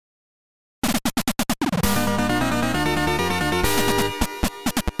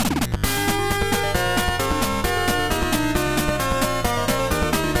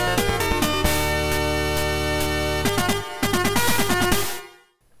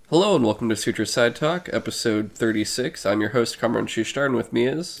Hello and welcome to Sutro Sidetalk, episode 36. I'm your host, Cameron Schuster, and with me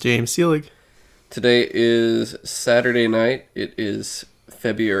is... James Seelig. Today is Saturday night. It is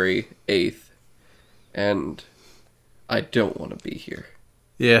February 8th, and I don't want to be here.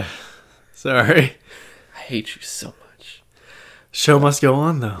 Yeah, sorry. I hate you so much. Show must go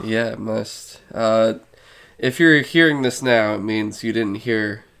on, though. Yeah, it must. If you're hearing this now, it means you didn't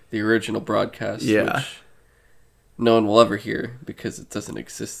hear the original broadcast, which no one will ever hear because it doesn't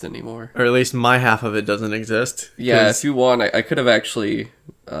exist anymore. Or at least my half of it doesn't exist. Yeah, if you want, I could have actually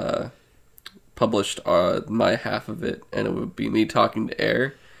published my half of it, and it would be me talking to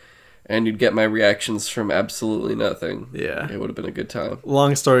air, and you'd get my reactions from absolutely nothing. Yeah. It would have been a good time.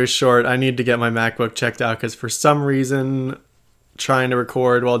 Long story short, I need to get my MacBook checked out because for some reason, trying to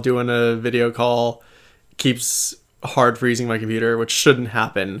record while doing a video call keeps hard freezing my computer, which shouldn't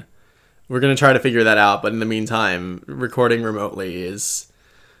happen. We're going to try to figure that out, but in the meantime, recording remotely is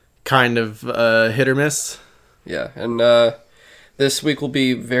kind of hit or miss. Yeah, and this week will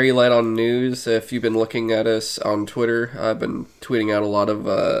be very light on news. If you've been looking at us on Twitter, I've been tweeting out a lot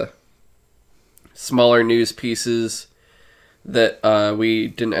of smaller news pieces that we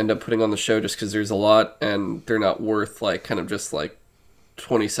didn't end up putting on the show just because there's a lot, and they're not worth, just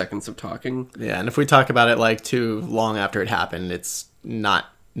 20 seconds of talking. Yeah, and if we talk about it, too long after it happened, it's not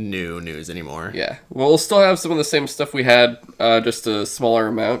new news anymore. Yeah, well, we'll still have some of the same stuff we had, just a smaller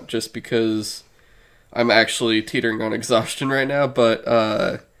amount, just because I'm actually teetering on exhaustion right now, but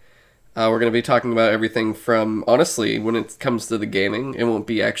we're going to be talking about everything from, honestly, when it comes to the gaming, it won't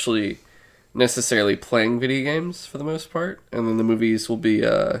be actually necessarily playing video games for the most part, and then the movies will be,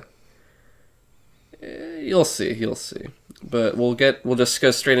 you'll see, but we'll just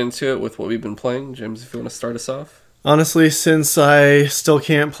go straight into it with what we've been playing. James, if you want to start us off. Honestly, since I still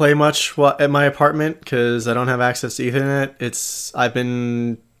can't play much at my apartment because I don't have access to Ethernet, I've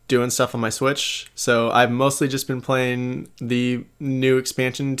been doing stuff on my Switch. So I've mostly just been playing the new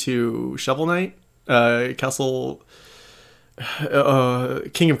expansion to Shovel Knight, King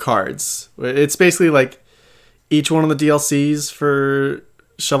of Cards. It's basically each one of the DLCs for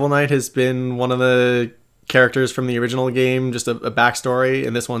Shovel Knight has been one of the characters from the original game, just a backstory,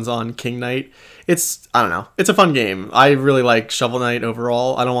 and this one's on King Knight. I don't know, it's a fun game. I really like Shovel Knight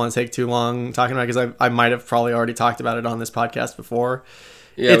overall. I don't want to take too long talking about it because I might have probably already talked about it on this podcast before.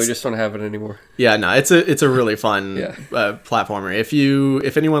 Yeah, we just don't have it anymore. Yeah, no, it's a really fun platformer.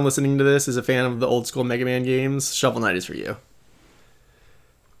 If anyone listening to this is a fan of the old school Mega Man games, Shovel Knight is for you.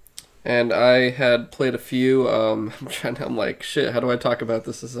 And I had played a few. I'm like, shit, how do I talk about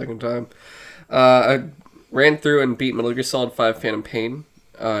this a second time? I ran through and beat Metal Gear Solid 5 Phantom Pain.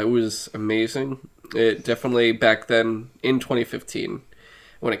 It was amazing. It definitely, back then, in 2015,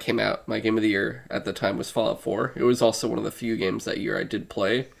 when it came out, my game of the year at the time was Fallout 4. It was also one of the few games that year I did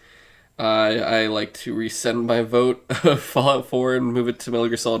play. I like to resend my vote of Fallout 4 and move it to Metal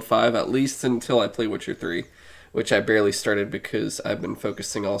Gear Solid 5, at least until I play Witcher 3, which I barely started because I've been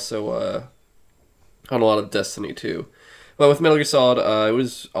focusing also on a lot of Destiny 2. But with Metal Gear Solid, it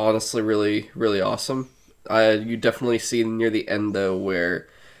was honestly really, really awesome. You definitely see near the end, though, where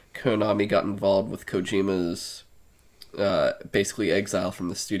Konami got involved with Kojima's basically exile from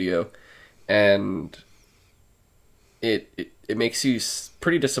the studio. And it makes you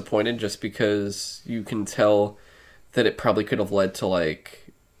pretty disappointed just because you can tell that it probably could have led to,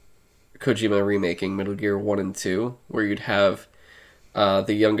 Kojima remaking Metal Gear 1 and 2, where you'd have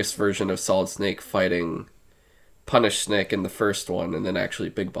the youngest version of Solid Snake fighting Punish Snake in the first one, and then actually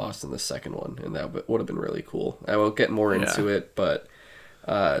Big Boss in the second one, and that would have been really cool. I won't get more into it, but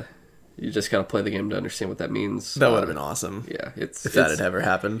you just gotta play the game to understand what that means. That would have been awesome. Yeah, if that had ever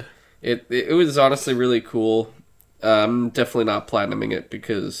happened. It was honestly really cool. I'm definitely not platinuming it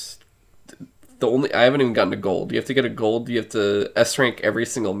because I haven't even gotten to gold. You have to get a gold. You have to S rank every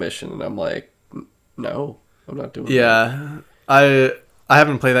single mission, and I'm like, no, I'm not doing that. Yeah, I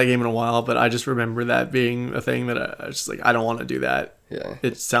haven't played that game in a while, but I just remember that being a thing that I was just I don't want to do that. Yeah.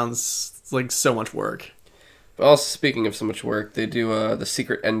 It sounds like so much work. But also, speaking of so much work, they do the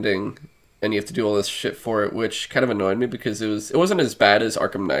secret ending, and you have to do all this shit for it, which kind of annoyed me because it wasn't as bad as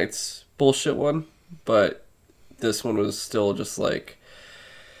Arkham Knight's bullshit one, but this one was still just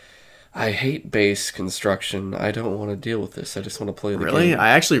I hate base construction. I don't want to deal with this. I just want to play the game. Really?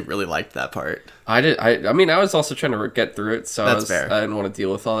 I actually really liked that part. I did. I mean, I was also trying to get through it, so That's fair. I didn't want to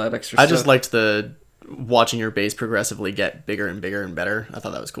deal with all that extra stuff. I just liked watching your base progressively get bigger and bigger and better. I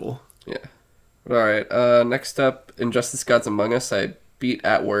thought that was cool. Yeah. All right. Next up, Injustice: Gods Among Us. I beat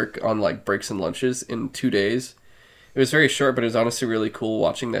at work on breaks and lunches in 2 days. It was very short, but it was honestly really cool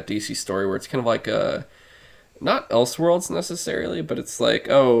watching that DC story where it's kind of not Elseworlds necessarily, but it's like,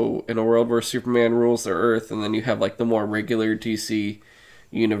 oh, in a world where Superman rules the Earth, and then you have like the more regular DC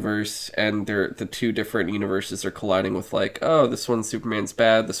universe, and the two different universes are colliding with like, oh, this one Superman's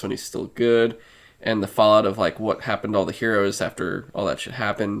bad, this one he's still good, and the fallout of like what happened to all the heroes after all that shit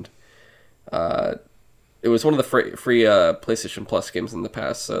happened. It was one of the free PlayStation Plus games in the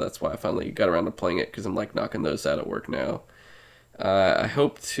past, so that's why I finally got around to playing it, because I'm like knocking those out at work now. I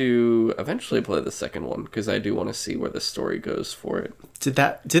hope to eventually play the second one, because I do want to see where the story goes for it.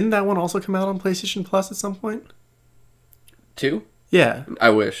 Didn't that one also come out on PlayStation Plus at some point? 2? Yeah. I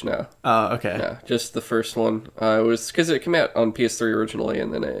wish, no. Oh, okay. No, just the first one. It was because it came out on PS3 originally,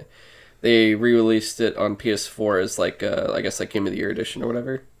 and then they re-released it on PS4 as like, I guess like Game of the Year edition or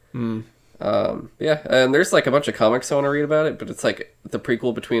whatever. Yeah, and there's like a bunch of comics I want to read about it, but it's like the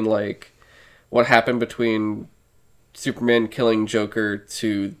prequel between like what happened between Superman killing Joker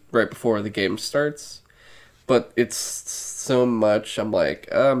to right before the game starts. But it's so much, I'm like,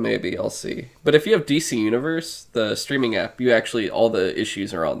 maybe I'll see. But if you have DC Universe, the streaming app, you actually, all the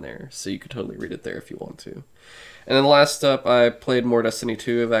issues are on there, so you could totally read it there if you want to. And then last up, I played more Destiny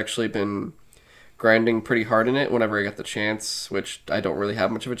 2. I've actually been grinding pretty hard in it whenever I get the chance, which I don't really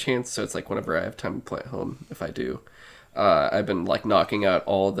have much of a chance, so it's like whenever I have time to play at home, if I do. I've been like knocking out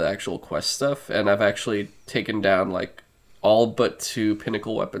all the actual quest stuff, and I've actually taken down like all but 2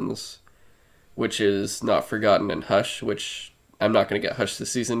 pinnacle weapons, which is Not Forgotten and Hush, which I'm not going to get Hush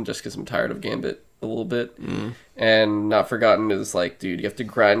this season just because I'm tired of Gambit a little bit. And Not Forgotten is like, dude, you have to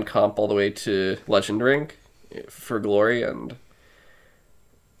grind comp all the way to Legend rank for glory, and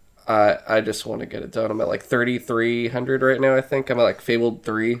I just want to get it done. I'm at like 3,300 right now, I think. I'm at like Fabled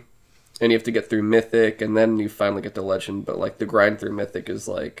 3. And you have to get through Mythic, and then you finally get to Legend. But like the grind through Mythic is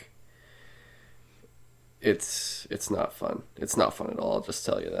like, it's not fun. It's not fun at all, I'll just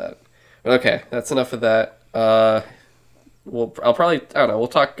tell you that. But okay, that's enough of that. I'll probably, I don't know, we'll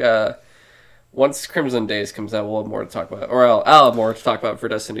talk, once Crimson Days comes out, we'll have more to talk about. Or I'll have more to talk about for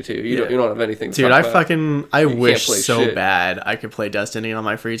Destiny 2. You don't have anything to talk about. Dude, I wish so bad I could play Destiny on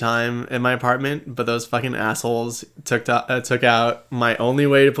my free time in my apartment, but those fucking assholes took out my only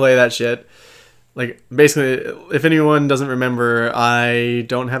way to play that shit. Like, basically, if anyone doesn't remember, I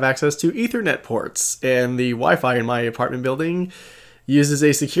don't have access to Ethernet ports, and the Wi-Fi in my apartment building uses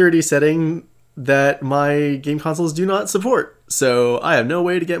a security setting that my game consoles do not support. So I have no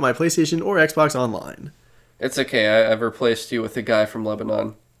way to get my PlayStation or Xbox online. It's okay. I've replaced you with a guy from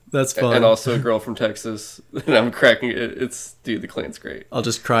Lebanon. That's fun. And also a girl from Texas. And I'm cracking it. Dude, the clan's great. I'll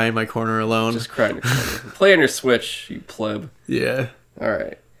just cry in my corner alone. Just cry in your corner. Play on your Switch, you pleb. Yeah. All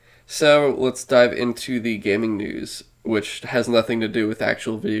right. So let's dive into the gaming news, which has nothing to do with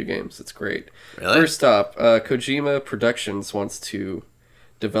actual video games. It's great. Really? First up, Kojima Productions wants to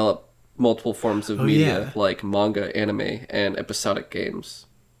develop multiple forms of media, like manga, anime, and episodic games,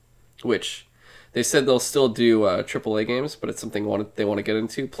 which they said they'll still do AAA games, but it's something they want to get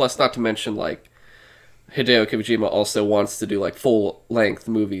into. Plus, not to mention, like, Hideo Kojima also wants to do like full-length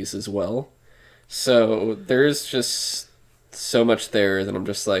movies as well. So there's just so much there that I'm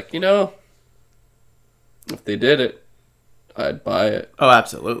just like, if they did it, I'd buy it. Oh,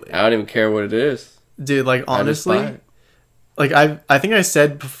 absolutely. I don't even care what it is. Dude, like, honestly, like I think I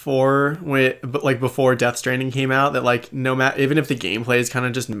said before, before Death Stranding came out, that like even if the gameplay is kind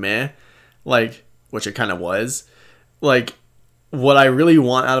of just meh, like, which it kind of was, like, what I really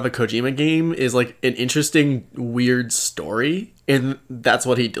want out of a Kojima game is like an interesting, weird story, and that's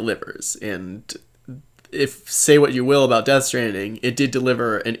what he delivers. And if say what you will about Death Stranding, it did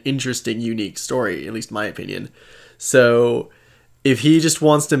deliver an interesting, unique story, at least in my opinion. So if he just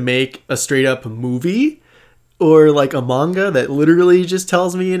wants to make a straight up movie or like a manga that literally just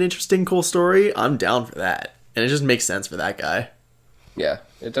tells me an interesting, cool story, I'm down for that. And it just makes sense for that guy. Yeah,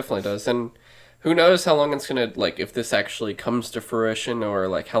 it definitely does. And who knows how long it's going to, like, if this actually comes to fruition, or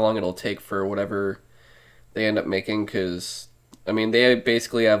like how long it'll take for whatever they end up making. Because, I mean, they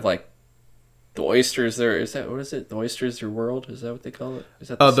basically have like the oysters there. Is that, what is it? The oyster is your world? Is that what they call it? Is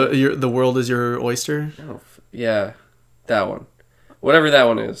that the world is your oyster? Oh, yeah, that one. Whatever that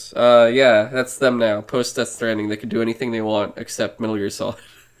one is. Yeah, that's them now. Post Death Stranding, they can do anything they want except Metal Gear Solid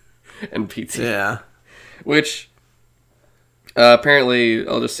and PT. Yeah. Which, apparently,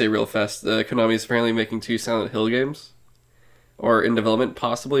 I'll just say real fast, Konami's apparently making 2 Silent Hill games. Or in development,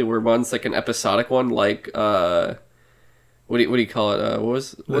 possibly, where one's like an episodic one, like, what do you call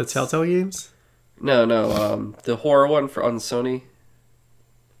it? The Telltale games? No, the horror one on Sony.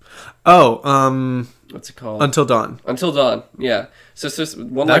 Oh, what's it called? Until Dawn. Until Dawn, yeah. So it's just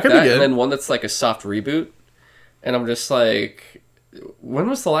one that like could that, be good. and then one that's like a soft reboot. And I'm just like, when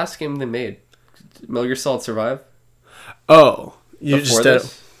was the last game they made? Metal Gear Solid Survive? Oh, you Before just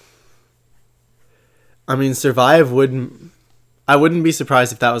this? I mean, Survive wouldn't. I wouldn't be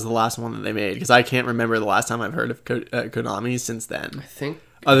surprised if that was the last one that they made, because I can't remember the last time I've heard of Konami since then. I think.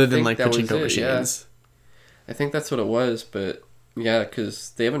 Other I than think like that was pachinko it, machines. yeah. I think that's what it was, but yeah, because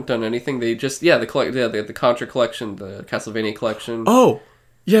they haven't done anything. They just the Contra collection, the Castlevania collection. Oh,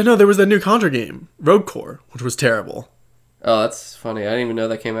 yeah, no, there was that new Contra game, Rogue Core, which was terrible. Oh, that's funny. I didn't even know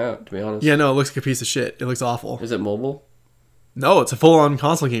that came out, to be honest. Yeah, no, it looks like a piece of shit. It looks awful. Is it mobile? No, it's a full-on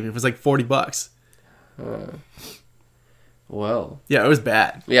console game. It was like $40. Well. Yeah, it was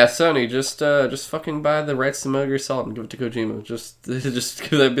bad. Yeah, Sony, just fucking buy the rights to Metal Gear Solid and give it to Kojima. Just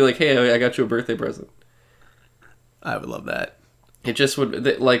be like, hey, I got you a birthday present. I would love that. It just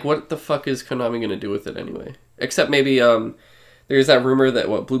would, like, what the fuck is Konami gonna do with it anyway? Except maybe, there's that rumor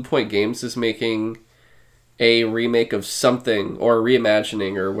that, Blue Point Games is making a remake of something, or a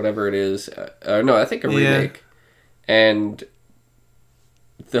reimagining, or whatever it is. No, I think a remake. And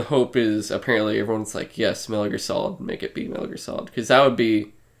the hope is, apparently, everyone's like, yes, Metal Gear Solid, make it be Metal Gear Solid. Because that would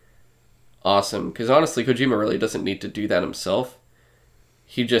be awesome. Because honestly, Kojima really doesn't need to do that himself.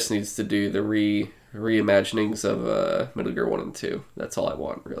 He just needs to do the reimaginings of Metal Gear 1 and 2. That's all I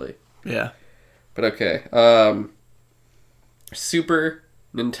want, really. Yeah. But okay. Super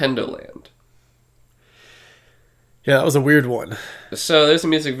Nintendo Land. Yeah, that was a weird one. So there's a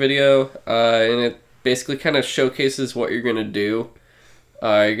music video, and it basically kind of showcases what you're gonna do.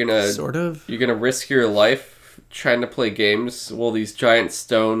 You're gonna risk your life trying to play games while these giant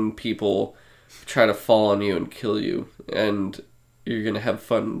stone people try to fall on you and kill you, and you're gonna have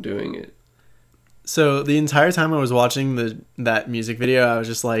fun doing it. So the entire time I was watching that music video, I was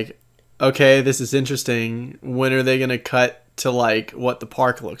just like, okay, this is interesting. When are they gonna cut to like what the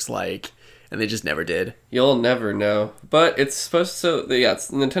park looks like? And they just never did. You'll never know. But it's supposed to... Yeah,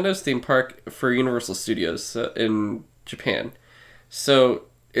 it's Nintendo's theme park for Universal Studios in Japan. So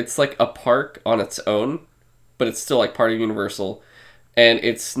it's like a park on its own, but it's still like part of Universal. And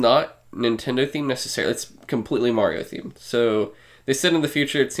it's not Nintendo themed necessarily. It's completely Mario themed. So they said in the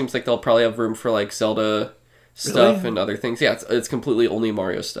future it seems like they'll probably have room for like Zelda stuff Really? and other things. Yeah, it's completely only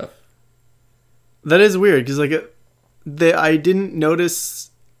Mario stuff. That is weird, because like I didn't notice...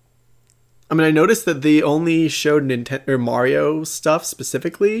 I mean, I noticed that they only showed Nintendo or Mario stuff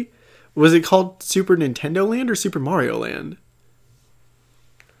specifically. Was it called Super Nintendo Land or Super Mario Land?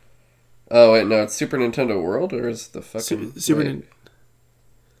 Oh, wait, no, it's Super Nintendo World, or is the fucking...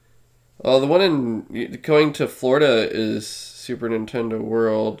 Oh, the one in... Going to Florida is Super Nintendo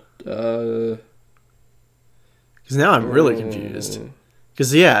World. Because now I'm really confused.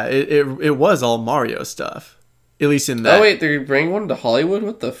 Because, yeah, it was all Mario stuff. At least in that. Oh, wait, they're bringing one to Hollywood?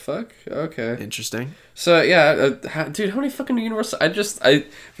 What the fuck? Okay. Interesting. So, yeah, dude, how many fucking Universal...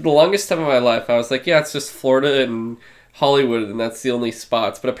 for the longest time of my life, I was like, yeah, it's just Florida and Hollywood, and that's the only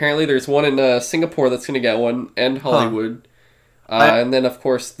spots. But apparently there's one in Singapore that's going to get one, and Hollywood. And then, of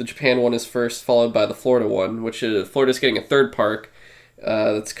course, the Japan one is first, followed by the Florida one, which is... Florida's getting a third park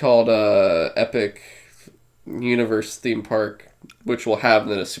that's called Epic Universe Theme Park, which will have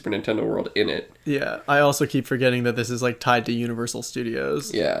the Super Nintendo World in it. Yeah, I also keep forgetting that this is like tied to Universal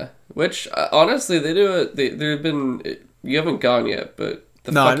Studios. Yeah, which honestly they do it. There've been you haven't gone yet, but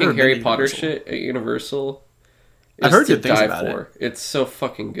the fucking Harry Potter shit at Universal. I've heard good things about it. It's so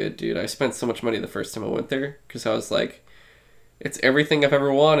fucking good, dude. I spent so much money the first time I went there because I was like, it's everything I've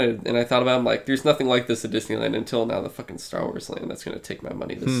ever wanted, and I thought about it, I'm like, there's nothing like this at Disneyland until now. The fucking Star Wars land that's gonna take my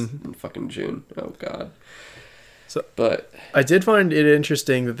money in fucking June. Oh god. But I did find it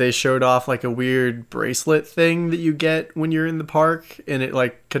interesting that they showed off like a weird bracelet thing that you get when you're in the park, and it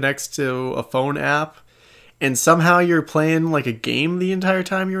like connects to a phone app, and somehow you're playing like a game the entire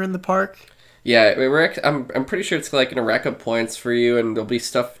time you're in the park. Yeah, I'm pretty sure it's like gonna rack up points for you, and there'll be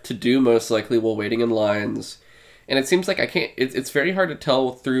stuff to do most likely while waiting in lines. And it seems like it's very hard to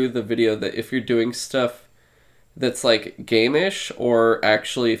tell through the video that if you're doing stuff that's like game-ish or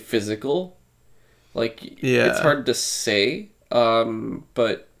actually physical. Like, yeah. It's hard to say,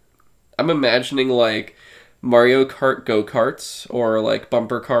 but I'm imagining, like, Mario Kart go-karts, or, like,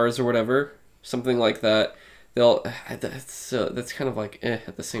 bumper cars or whatever, something like that. That's kind of like,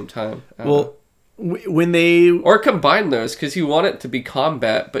 at the same time. Well, when they... Or combine those, because you want it to be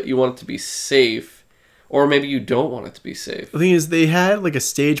combat, but you want it to be safe, or maybe you don't want it to be safe. The thing is, they had, like, a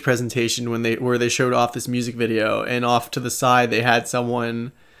stage presentation where they showed off this music video, and off to the side they had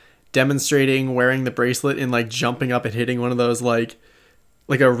someone... demonstrating wearing the bracelet and like jumping up and hitting one of those like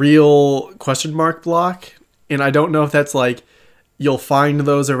a real question mark block. And I don't know if that's like you'll find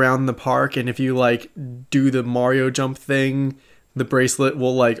those around the park, and if you like do the Mario jump thing, the bracelet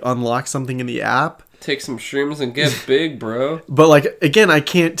will like unlock something in the app. Take some shrooms and get big, bro. But like again, I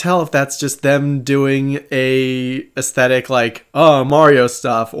can't tell if that's just them doing a aesthetic like Mario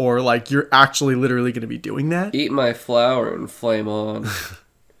stuff, or like you're actually literally going to be doing that. Eat my flower and flame on.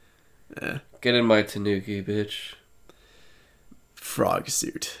 Yeah. Get in my tanuki, bitch. Frog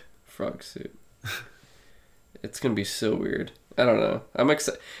suit. Frog suit. It's gonna be so weird. I don't know. I'm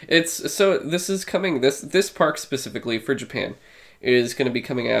excited. It's so this is coming. This park specifically for Japan is going to be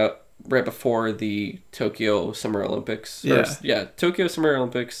coming out right before the Tokyo Summer Olympics. Yeah. Tokyo Summer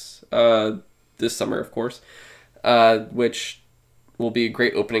Olympics. This summer, of course. Which will be a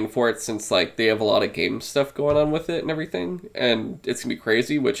great opening for it, since like they have a lot of game stuff going on with it and everything, and it's gonna be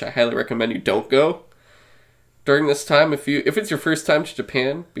crazy. Which I highly recommend you don't go during this time if it's your first time to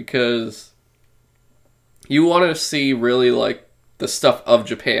Japan, because you want to see really like the stuff of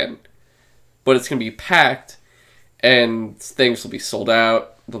Japan, but it's gonna be packed and things will be sold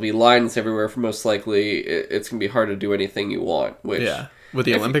out. There'll be lines everywhere for most likely. It's gonna be hard to do anything you want. Which with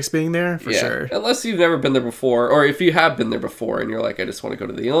the Olympics being there for sure. Unless you've never been there before, or if you have been there before and you're like, I just want to go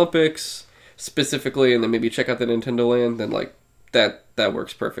to the Olympics specifically, and then maybe check out the Nintendo Land, then like that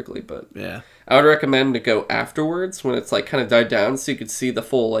works perfectly. But yeah, I would recommend to go afterwards when it's like kind of died down, so you could see the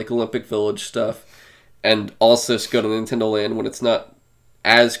full like Olympic Village stuff, and also go to Nintendo Land when it's not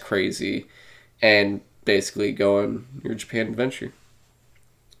as crazy, and basically go on your Japan adventure.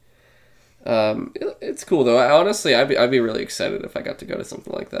 It's cool though. Honestly, I'd be really excited if I got to go to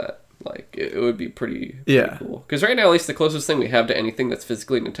something like that. Like it would be pretty cool. Because right now, at least the closest thing we have to anything that's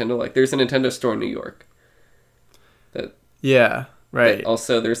physically Nintendo, like there's a Nintendo store in New York. Right.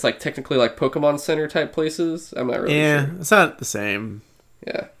 Also, there's like technically like Pokemon Center type places. I'm not really sure. Yeah, it's not the same.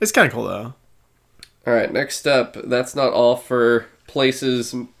 Yeah, it's kind of cool though. All right, next up. That's not all for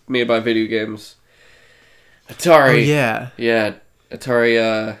places made by video games. Atari. Oh, yeah,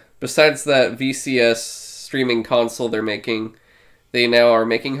 Atari. Besides that VCS streaming console they're making, they now are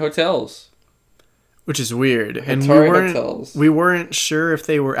making hotels. Which is weird. And hotels. We weren't sure if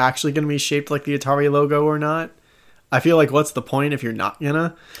they were actually going to be shaped like the Atari logo or not. I feel like what's the point if you're not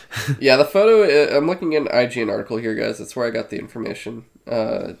gonna? Yeah, the photo, I'm looking at an IGN article here, guys. That's where I got the information.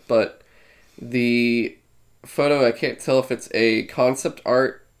 But the photo, I can't tell if it's a concept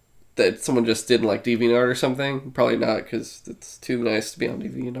art that someone just did in like DeviantArt or something. Probably not, because it's too nice to be on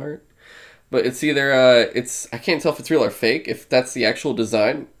DeviantArt. But it's either I can't tell if it's real or fake. If that's the actual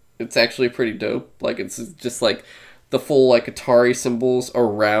design, it's actually pretty dope. Like it's just like the full like Atari symbols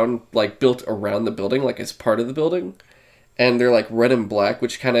around, like built around the building, like as part of the building, and they're like red and black,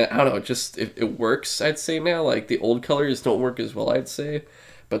 which kind of, I don't know, just it works. I'd say now, like the old colors don't work as well, I'd say,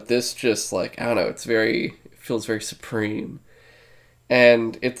 but this just like, I don't know, it feels very supreme.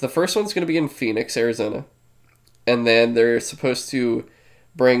 And the first one's going to be in Phoenix, Arizona. And then they're supposed to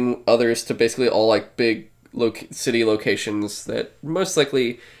bring others to basically all like big city locations that most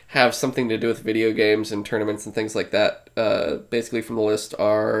likely have something to do with video games and tournaments and things like that. Basically from the list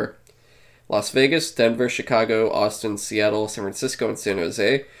are Las Vegas, Denver, Chicago, Austin, Seattle, San Francisco, and San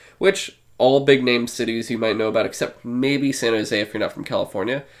Jose. Which, all big name cities you might know about, except maybe San Jose if you're not from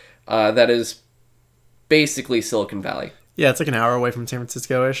California. That is basically Silicon Valley. Yeah, it's like an hour away from San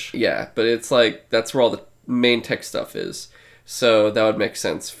Francisco-ish. Yeah, but it's like, that's where all the main tech stuff is. So that would make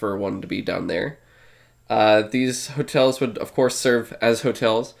sense for one to be down there. These hotels would, of course, serve as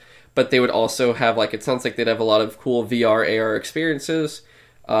hotels, but they would also have, like, it sounds like they'd have a lot of cool VR, AR experiences,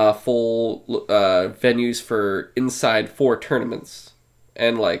 full venues for tournaments,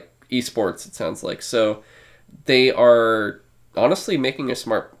 and, like, esports, it sounds like. So they are honestly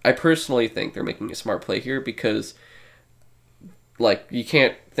I personally think they're making a smart play here, because like, you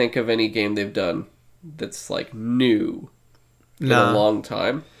can't think of any game they've done that's, like, new in a long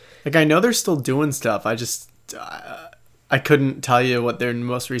time. Like, I know they're still doing stuff. I just... I couldn't tell you what their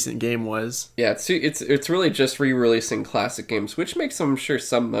most recent game was. Yeah, it's really just re-releasing classic games, which makes them, I'm sure,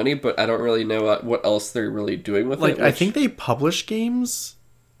 some money, but I don't really know what else they're really doing with it. Like, I think they publish games?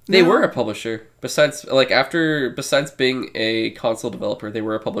 They were a publisher. Besides being a console developer, they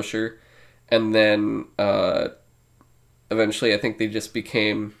were a publisher. And then... eventually, I think they just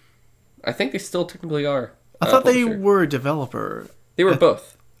became... I think they still technically are. I thought they were a developer. They were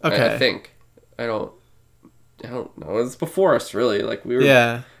both. Okay. I think. I don't know. It was before us, really. Like, we were...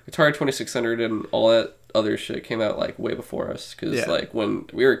 Yeah. Atari 2600 and all that other shit came out, like, way before us. Because, like, when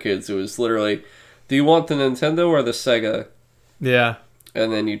we were kids, it was literally, do you want the Nintendo or the Sega? Yeah.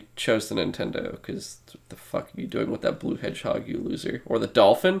 And then you chose the Nintendo, because what the fuck are you doing with that blue hedgehog, you loser? Or the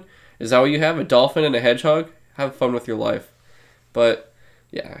dolphin? Is that what you have? A dolphin and a hedgehog? Have fun with your life. But,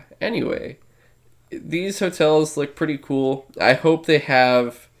 yeah. Anyway, these hotels look pretty cool. I hope they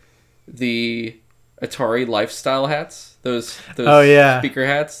have the Atari lifestyle hats. Those speaker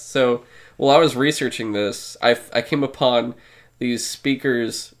hats. So while I was researching this, I came upon these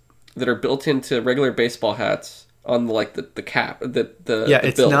speakers that are built into regular baseball hats on the cap, the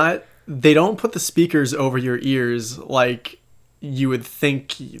it's bill. not. They don't put the speakers over your ears like you would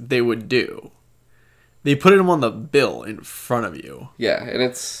think they would do. They put them on the bill in front of you. Yeah, and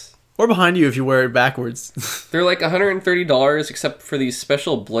it's... Or behind you if you wear it backwards. They're like $130 except for these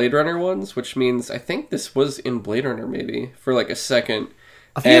special Blade Runner ones, which means I think this was in Blade Runner maybe for like a second.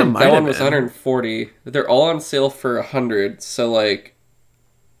 I think and that one was $140. They're all on sale for $100. So like,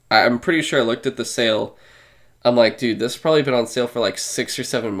 I'm pretty sure I looked at the sale. I'm like, dude, this has probably been on sale for like 6 or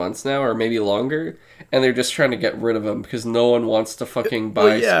 7 months now, or maybe longer. And they're just trying to get rid of them because no one wants to fucking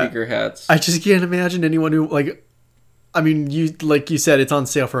buy speaker hats. I just can't imagine anyone who like. I mean, you said, it's on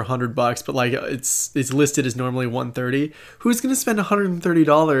sale for $100, but like it's listed as normally $130. Who's gonna spend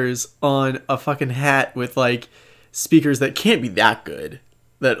 $130 on a fucking hat with like speakers that can't be that good,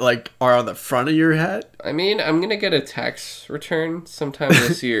 that like are on the front of your hat? I mean, I'm gonna get a tax return sometime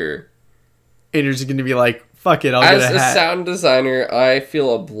this year, and you're just gonna be like, fuck it, I'll get a hat. As a sound designer, I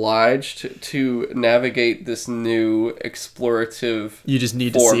feel obliged to navigate this new explorative. You just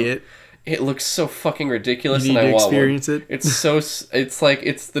need form. to see it. It looks so fucking ridiculous, you need and I to want experience one. it. It's like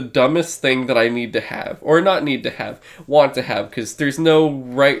it's the dumbest thing that I need to have, or not need to have, want to have, because there's no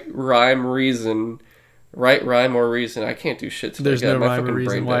right rhyme or reason. I can't do shit today. There's no rhyme or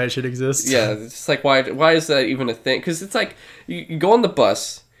reason why it should exist. Yeah, it's just like why is that even a thing? Because it's like you go on the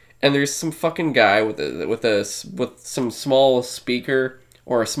bus and there's some fucking guy with some small speaker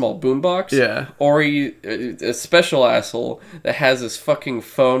or a small boombox. Yeah. Or a special asshole that has his fucking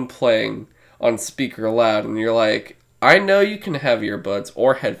phone playing on speaker loud, and you're like, I know you can have earbuds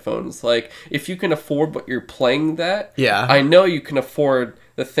or headphones. Like, if you can afford what you're playing that, yeah, I know you can afford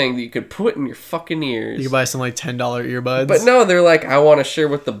the thing that you could put in your fucking ears. You could buy some like $10 earbuds. But no, they're like, I want to share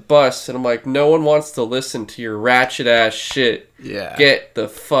with the bus, and I'm like, no one wants to listen to your ratchet ass shit. Yeah. Get the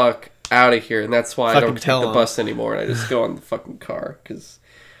fuck out of here. And that's why I don't take the them. bus anymore, and I just go on the fucking car, because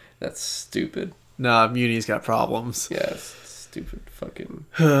that's stupid. Nah, Muni's got problems. Yeah, it's stupid fucking...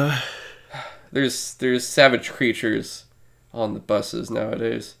 There's savage creatures on the buses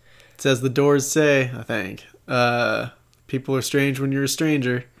nowadays. It's as the doors say, I think. People are strange when you're a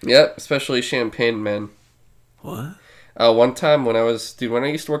stranger. Yep, especially champagne men. What? One time when I used to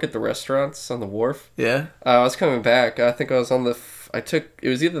work at the restaurants on the wharf. Yeah. I was coming back. I think I was on it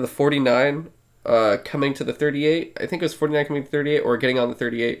was either the 49 coming to the 38. I think it was 49 coming to 38 or getting on the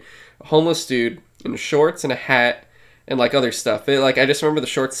 38. A homeless dude in shorts and a hat and like other stuff. I just remember the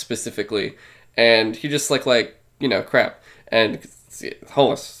shorts specifically. And he just crap. And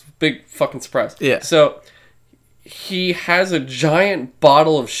homeless. Big fucking surprise. Yeah. So he has a giant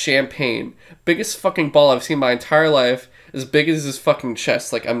bottle of champagne. Biggest fucking bottle I've seen my entire life. As big as his fucking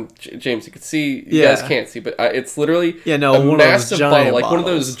chest. Like, James, you can see, you guys can't see, but it's literally a one massive bottle. Like bottles. one of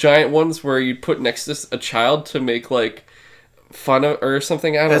those giant ones where you'd put next to a child to make, like, fun of or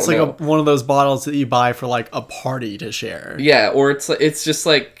something. I don't know. It's like one of those bottles that you buy for, like, a party to share. Yeah, or it's just,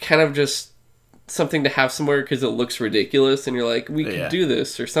 like, kind of just something to have somewhere because it looks ridiculous, and you're like, we could do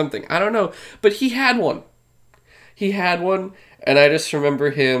this or something. I don't know. But he had one. And I just remember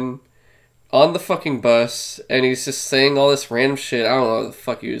him on the fucking bus, and he's just saying all this random shit. I don't know what the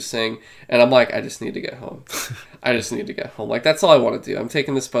fuck he was saying. And I'm like, I just need to get home. Like, that's all I want to do. I'm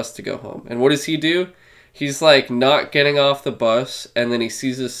taking this bus to go home. And what does he do? He's, like, not getting off the bus, and then he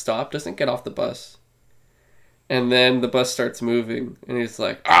sees his stop, doesn't get off the bus. And then the bus starts moving, and he's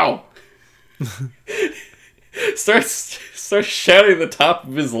like, ow! starts shouting at the top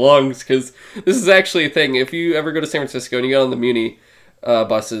of his lungs, because this is actually a thing. If you ever go to San Francisco and you get on the Muni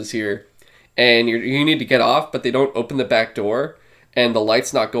buses here, and you need to get off, but they don't open the back door, and the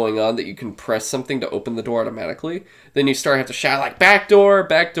light's not going on that you can press something to open the door automatically, then you start to have to shout, like, back door,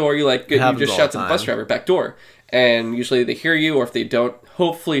 you just shout to the bus driver, back door. And usually they hear you, or if they don't,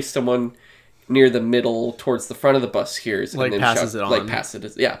 hopefully someone near the middle towards the front of the bus hears, and then passes it on.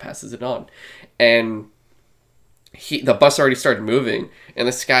 Passes it on. And the bus already started moving, and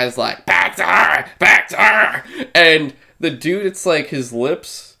this guy's like, back door! And the dude, it's like his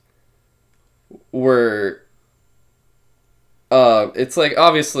lips were... it's like,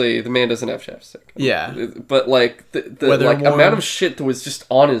 obviously, the man doesn't have chapstick. Yeah. But, like, the amount of shit that was just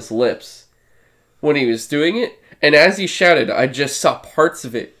on his lips when he was doing it, and as he shouted, I just saw parts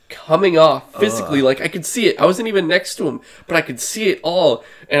of it coming off physically. Like, I could see it. I wasn't even next to him, but I could see it all,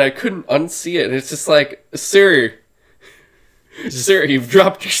 and I couldn't unsee it. And it's just like, sir, Sir, you've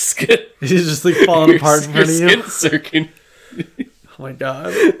dropped your skin. He's just like falling apart in front of you. Your skin's circling. Oh my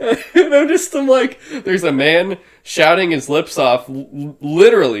god. And I'm like, there's a man shouting his lips off,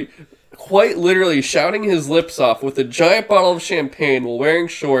 literally, quite literally shouting his lips off with a giant bottle of champagne while wearing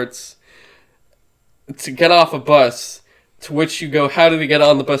shorts to get off a bus, to which you go, how did he get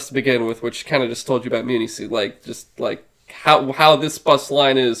on the bus to begin with, which kind of just told you about Municy, like, just, like, how this bus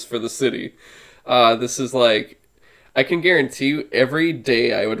line is for the city. This is, like, I can guarantee you, every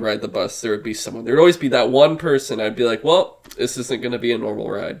day I would ride the bus, there would be someone. There would always be that one person. I'd be like, well, this isn't going to be a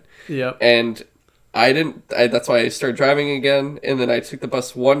normal ride. Yep. And that's why I started driving again. And then I took the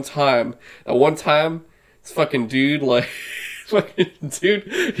bus one time. At one time, this fucking dude,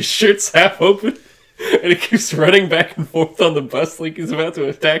 his shirt's half open. And he keeps running back and forth on the bus like he's about to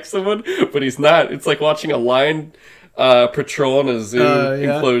attack someone. But he's not. It's like watching a lion patrol in a zoo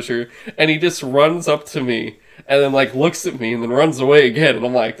enclosure. And he just runs up to me. And then, like, looks at me and then runs away again. And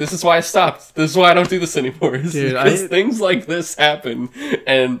I'm like, this is why I stopped. This is why I don't do this anymore. Because things like this happen.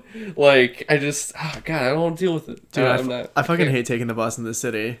 And, like, I just, God, I don't want to deal with it. Dude, I fucking hate taking the bus in the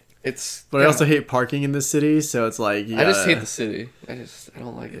city. But I also hate parking in the city, so it's like, I just hate the city. I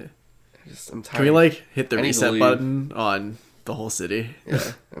don't like it. I'm tired. Can we, like, hit the reset button on the whole city?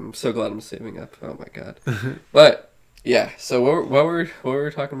 Yeah, I'm so glad I'm saving up. Oh, my God. But... yeah, so what were we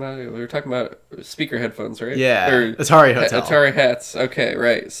talking about? We were talking about speaker headphones, right? Yeah, or Atari Hotel. Atari hats. Okay,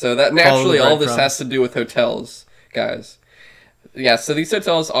 right. So that naturally all this has to do with hotels, guys. Yeah, so these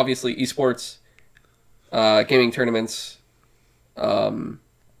hotels, obviously, esports, gaming tournaments, VR,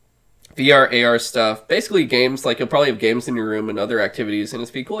 AR stuff, basically games. Like, you'll probably have games in your room and other activities, and it's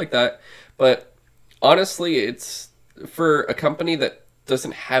be cool like that. But honestly, it's for a company that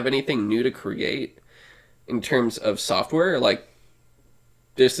doesn't have anything new to create. In terms of software, like,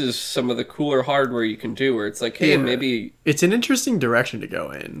 this is some of the cooler hardware you can do where it's like, hey, maybe... it's an interesting direction to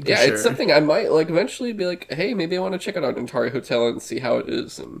go in. Yeah, sure. It's something I might, like, eventually be like, hey, maybe I want to check out an Atari Hotel and see how it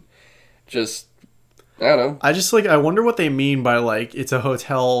is, and just... I don't know. I wonder what they mean by, like, it's a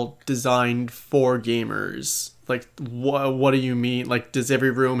hotel designed for gamers. Like, what do you mean? Like, does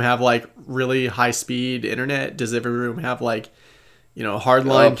every room have, like, really high-speed internet? Does every room have, like...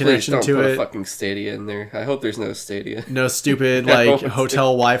 hardline connection to it. Don't put a fucking Stadia in there. I hope there's no Stadia. No stupid like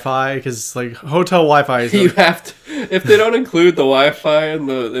hotel Wi-Fi, because like hotel Wi-Fi is. You have to. If they don't include the Wi-Fi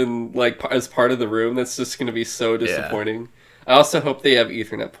in like as part of the room, that's just going to be so disappointing. Yeah. I also hope they have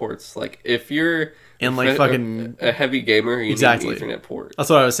Ethernet ports. Like if you're fucking a heavy gamer, you need an Ethernet port. That's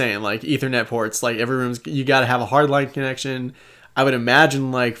what I was saying. Like Ethernet ports. Like every room's you got to have a hardline connection. I would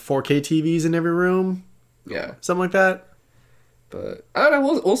imagine like 4K TVs in every room. Yeah, something like that. But I don't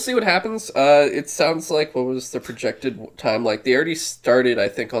know. We'll see what happens. It sounds like what was the projected time? Like they already started, I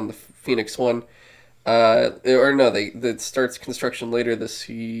think, on the Phoenix one. That starts construction later this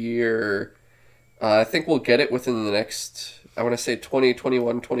year. I think we'll get it within the next. I want to say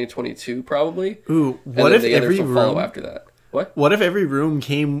 2021, 2022, probably. Ooh, what if every room follow after that? What if every room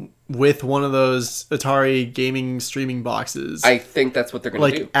came with one of those Atari gaming streaming boxes? I think that's what they're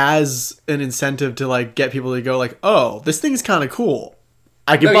going to do. Like, as an incentive to, like, get people to go, like, oh, this thing's kind of cool.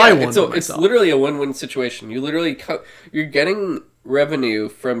 I could buy one for myself. It's literally a win-win situation. You're getting revenue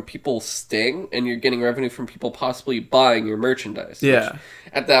from people staying, and you're getting revenue from people possibly buying your merchandise. Yeah. Which,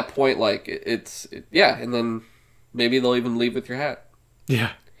 at that point, like, and then maybe they'll even leave with your hat.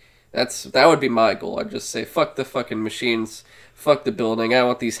 Yeah. That would be my goal. I'd just say, fuck the fucking machines, fuck the building, I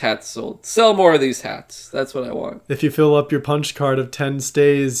want these hats sold. Sell more of these hats. That's what I want. If you fill up your punch card of 10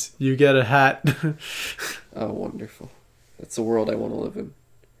 stays, you get a hat. Oh, wonderful. That's the world I want to live in.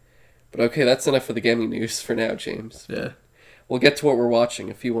 But okay, that's enough of the gaming news for now, James. Yeah. We'll get to what we're watching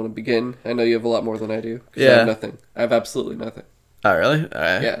if you want to begin. I know you have a lot more than I do. Yeah. I have nothing. I have absolutely nothing. Oh, really? All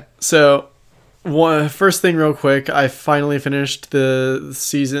right. Yeah. So... first thing real quick, I finally finished the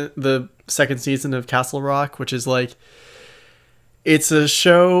second season of Castle Rock, which is like, it's a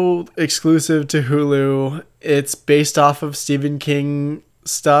show exclusive to Hulu. It's based off of Stephen King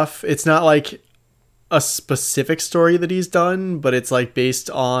stuff. It's not like a specific story that he's done, but it's like based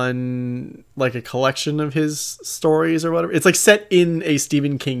on like a collection of his stories or whatever. It's like set in a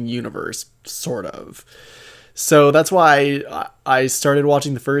Stephen King universe, sort of. So that's why I started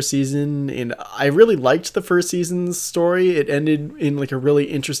watching the first season, and I really liked the first season's story. It ended in like a really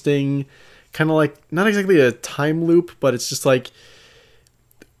interesting, kind of like, not exactly a time loop, but it's just like,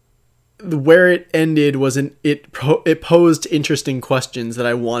 where it ended was it posed interesting questions that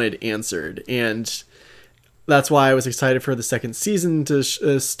I wanted answered, and that's why I was excited for the second season to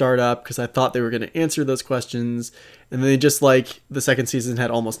start up, because I thought they were going to answer those questions, and they just like, the second season had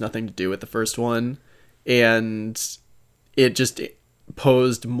almost nothing to do with the first one. And it just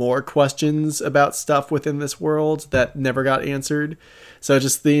posed more questions about stuff within this world that never got answered. So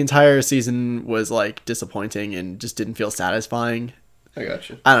just the entire season was like disappointing and just didn't feel satisfying. I got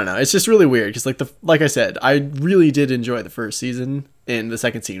you. I don't know. It's just really weird because like I said, I really did enjoy the first season, and the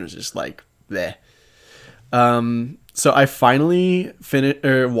second season was just like bleh. So I finally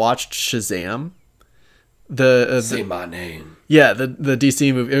watched Shazam. Say my name. Yeah, the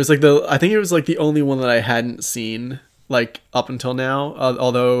DC movie. It was like I think it was like the only one that I hadn't seen like up until now.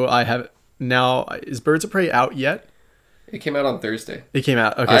 Although I have now. Is Birds of Prey out yet? It came out on Thursday. It came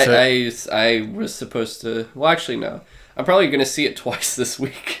out. Okay, I was supposed to. Well, actually, no. I'm probably gonna see it twice this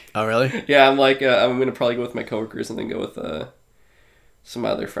week. Oh, really? Yeah, I'm gonna probably go with my coworkers and then go with some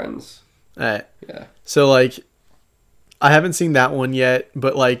other friends. All right. Yeah. So like, I haven't seen that one yet,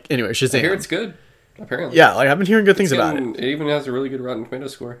 but like anyway, Shazam. I hear it's good. Apparently. Yeah, like I've been hearing good things about it. It even has a really good Rotten Tomato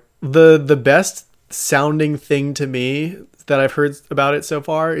score. The best sounding thing to me that I've heard about it so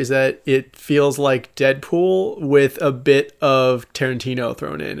far is that it feels like Deadpool with a bit of Tarantino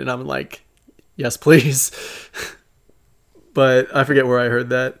thrown in, and I'm like, yes, please. But I forget where I heard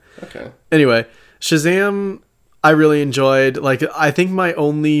that. Okay. Anyway, Shazam, I really enjoyed. Like, I think my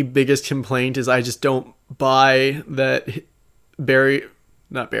only biggest complaint is I just don't buy that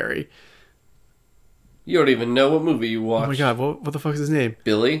not Barry. You don't even know what movie you watched. Oh my god, what the fuck is his name?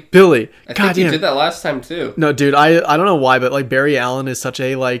 Billy? I think you did that last time too. No, dude, I don't know why, but like Barry Allen is such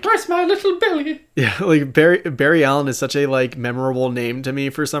a like. Where's my little Billy? Yeah, like Barry Allen is such a like memorable name to me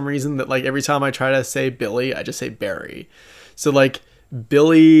for some reason that like every time I try to say Billy, I just say Barry. So like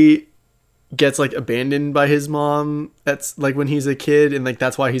Billy gets like abandoned by his mom. That's like when he's a kid, and like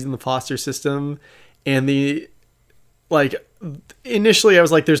that's why he's in the foster system. And initially I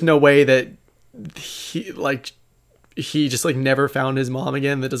was like, there's no way that he just like never found his mom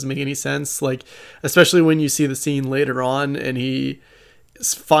again. That doesn't make any sense. Like, especially when you see the scene later on and he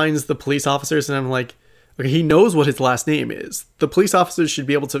finds the police officers, and I'm like, okay, he knows what his last name is. The police officers should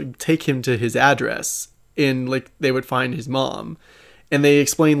be able to take him to his address and like they would find his mom. And they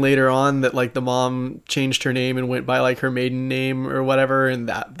explain later on that like the mom changed her name and went by like her maiden name or whatever, and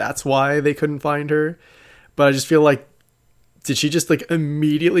that's why they couldn't find her. But I just feel like, did she just like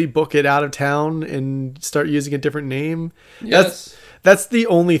immediately book it out of town and start using a different name? Yes. That's the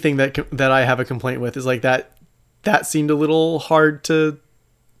only thing that I have a complaint with, is like that seemed a little hard to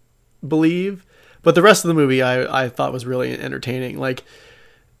believe. But the rest of the movie I thought was really entertaining. Like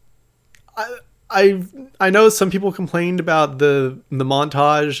I know some people complained about the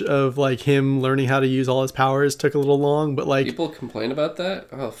montage of like him learning how to use all his powers took a little long, but like people complain about that.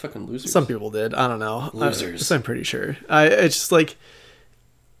 Oh, fucking losers! Some people did. I don't know. Losers. I'm pretty sure. It's just like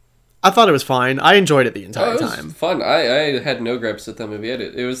I thought it was fine. I enjoyed it the entire time. Fun. I had no gripes with that movie.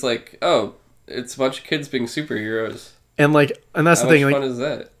 It was like, oh, it's a bunch of kids being superheroes. And that's the thing. How much like, fun is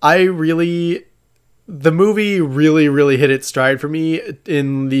that? The movie really, really hit its stride for me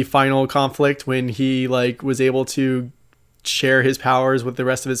in the final conflict when he like was able to share his powers with the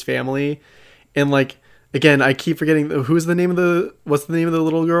rest of his family. And like, again, I keep forgetting what's the name of the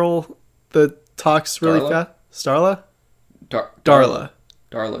little girl that talks really fast? Starla? Darla.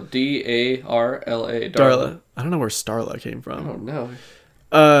 Darla. D-A-R-L-A. Darla. I don't know where Starla came from. I don't know.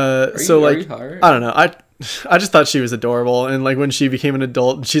 I don't know. I just thought she was adorable, and like when she became an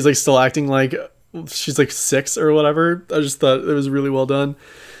adult, she's like still acting like she's like 6 or whatever. I just thought it was really well done.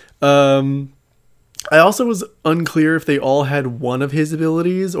 I also was unclear if they all had one of his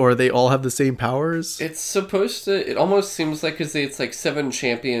abilities or they all have the same powers. It's supposed to. It almost seems like it's like 7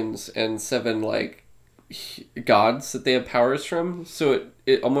 champions and 7 like gods that they have powers from. So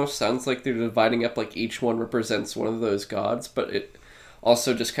it almost sounds like they're dividing up like each one represents one of those gods, but it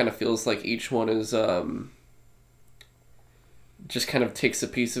also just kind of feels like each one is just kind of takes a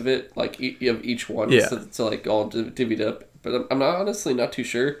piece of it, like of each one, yeah. So like all divvied up. But I'm honestly not too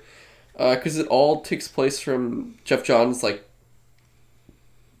sure, because it all takes place from Jeff Johns' like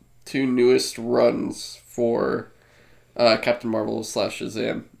 2 newest runs for Captain Marvel /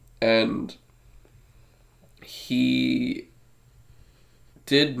 Shazam, and he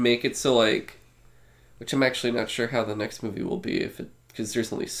did make it so like, which I'm actually not sure how the next movie will be because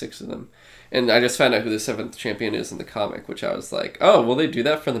there's only 6 of them. And I just found out who the 7th champion is in the comic, which I was like, oh, will they do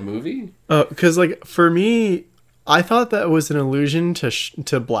that for the movie? Because like for me, I thought that was an allusion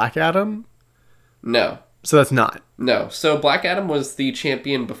to Black Adam. No. So that's not. No. So Black Adam was the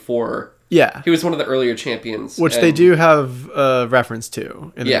champion before. Yeah. He was one of the earlier champions. Which they do have a reference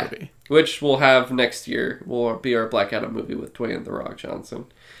to in the movie. Which we'll have next year. Will be our Black Adam movie with Dwayne "The Rock" Johnson.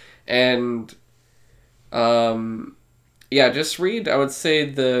 And Yeah, just read, I would say,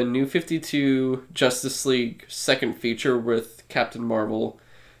 the New 52 Justice League second feature with Captain Marvel.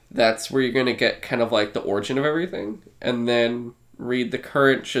 That's where you're going to get kind of like the origin of everything. And then read the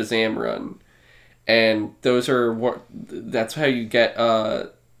current Shazam run. And that's how you get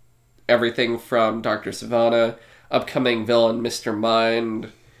everything from Dr. Savannah, upcoming villain Mr.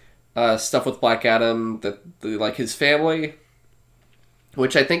 Mind, stuff with Black Adam, like his family,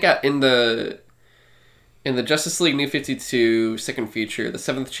 which I think in the Justice League New 52 second feature, the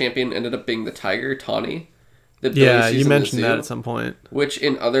seventh champion ended up being the tiger, Tawny. Yeah, you mentioned that at some point. Which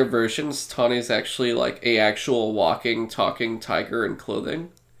in other versions, Tawny's actually like a actual walking, talking tiger in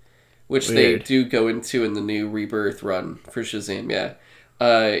clothing. Which Weird. They do go into in the new Rebirth run for Shazam, yeah.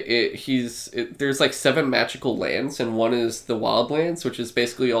 There's like 7 magical lands, and one is the Wildlands, which is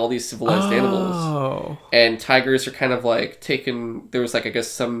basically all these civilized animals. And tigers are kind of like there was like, I guess,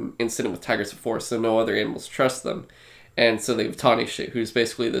 some incident with tigers before, so no other animals trust them. And so they have Tawny shit, who's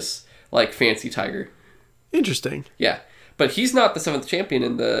basically this like fancy tiger. Interesting. Yeah. But he's not the 7th champion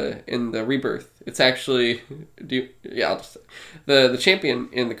in the Rebirth. It's actually the champion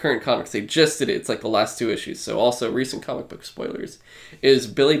in the current comics. They just did it. It's like the last 2 issues. So also recent comic book spoilers is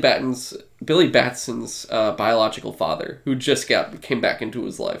Billy Batson's biological father, who just came back into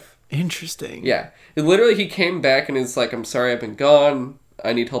his life. Interesting. Yeah, literally he came back and is like, "I'm sorry, I've been gone.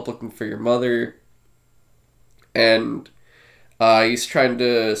 I need help looking for your mother." And he's trying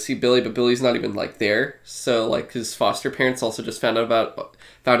to see Billy, but Billy's not even like there. So like his foster parents also just found out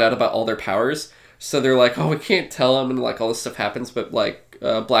about all their powers. So they're like, "Oh, we can't tell him," and like all this stuff happens. But like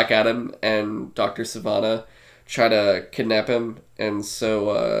Black Adam and Dr. Savannah try to kidnap him, and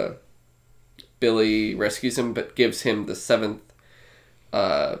so Billy rescues him, but gives him the 7th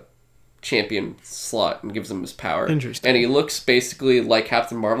champion slot and gives him his power. Interesting. And he looks basically like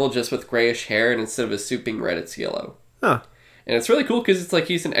Captain Marvel, just with grayish hair, and instead of his suit being red, it's yellow. Huh. And it's really cool because it's like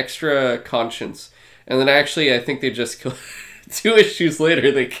he's an extra conscience. And then actually, I think they just killed 2 issues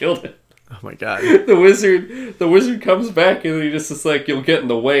later. They killed him. Oh my god! The wizard comes back and he just is like, "You'll get in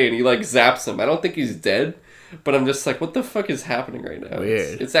the way," and he like zaps him. I don't think he's dead, but I'm just like, what the fuck is happening right now?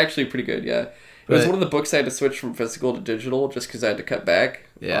 Weird. It's actually pretty good. Yeah, it was one of the books I had to switch from physical to digital just because I had to cut back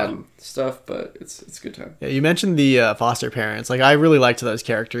on stuff. But it's a good time. Yeah, you mentioned the foster parents. Like, I really liked those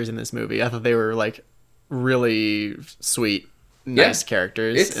characters in this movie. I thought they were like really sweet. Nice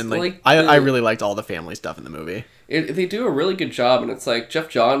characters, and I really liked all the family stuff in the movie. They do a really good job, and it's like Jeff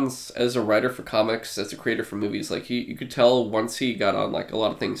Johns, as a writer for comics, as a creator for movies, like you could tell once he got on, like a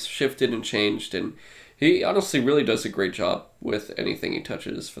lot of things shifted and changed, and he honestly really does a great job with anything he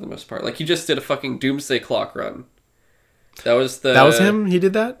touches for the most part. Like he just did a fucking Doomsday Clock run. That was him. He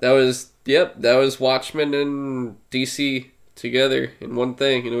did that. That was Watchmen and DC together in one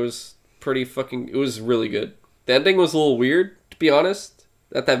thing, and it was it was really good. The ending was a little weird, to be honest.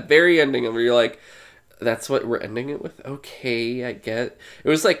 At that very ending, where you're like, that's what we're ending it with? Okay, I get. It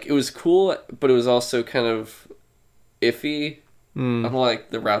was cool, but it was also kind of iffy on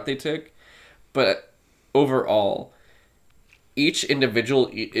like the route they took. But overall, each individual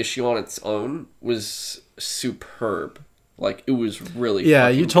issue on its own was superb. Like, it was really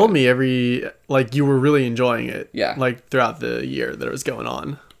you told me you were really enjoying it. Yeah. Like, throughout the year that it was going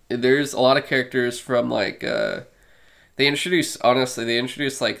on. There's a lot of characters from, like, they introduced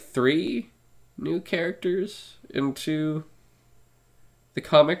like 3 new characters into the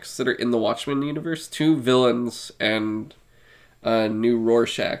comics that are in the Watchmen universe. 2 villains and a new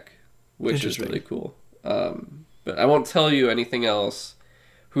Rorschach, which is really cool. But I won't tell you anything else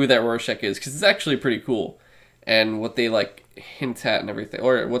who that Rorschach is, because it's actually pretty cool. And what they like hint at and everything,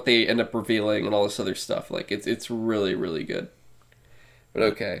 or what they end up revealing and all this other stuff. Like it's really, really good. But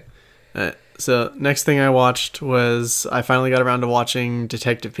okay. So next thing I watched was I finally got around to watching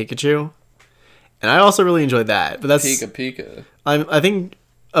Detective Pikachu. And I also really enjoyed that. But that's Pika. I think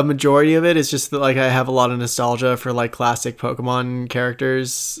a majority of it is just that, like, I have a lot of nostalgia for like classic Pokemon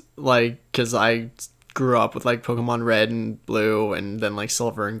characters, like, because I grew up with like Pokemon Red and Blue and then like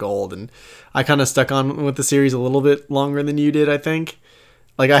Silver and Gold, and I kind of stuck on with the series a little bit longer than you did, I think.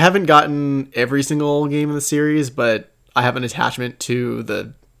 Like, I haven't gotten every single game in the series, but I have an attachment to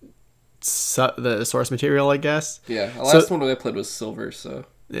the source material, I guess. Yeah, the last one I played was Silver, so...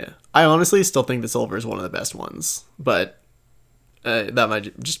 Yeah. I honestly still think that Silver is one of the best ones, but that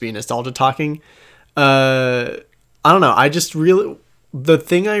might just be nostalgia talking. I don't know. The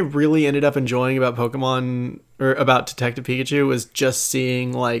thing I really ended up enjoying about Pokemon, or about Detective Pikachu, was just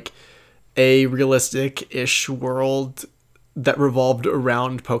seeing like a realistic-ish world that revolved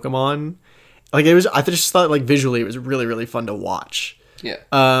around Pokemon. Like, I just thought, like, visually it was really, really fun to watch. Yeah.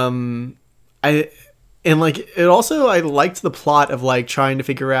 And like it also, I liked the plot of like trying to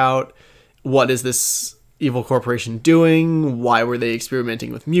figure out what is this evil corporation doing? Why were they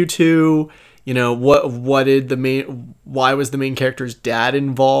experimenting with Mewtwo? You know, why was the main character's dad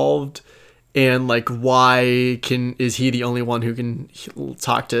involved? And like, is he the only one who can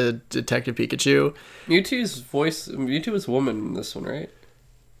talk to Detective Pikachu? Mewtwo is a woman in this one, right?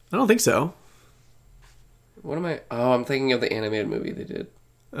 I don't think so. What am I? Oh, I'm thinking of the animated movie they did.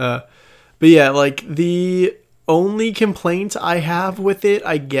 But yeah, like the only complaint I have with it,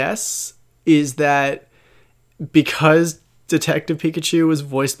 I guess, is that because Detective Pikachu was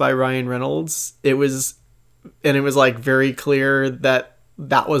voiced by Ryan Reynolds, it was like very clear that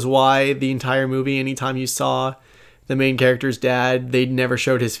was why the entire movie, anytime you saw the main character's dad, they never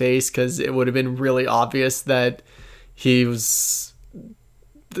showed his face because it would have been really obvious that he was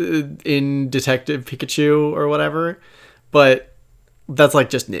in Detective Pikachu or whatever. But that's like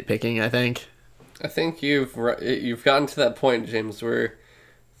just nitpicking, I think. I think you've gotten to that point, James, where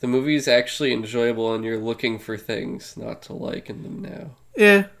the movie's actually enjoyable and you're looking for things not to like in them now.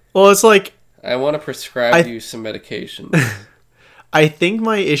 Yeah. Well, it's like... I want to prescribe you some medication. I think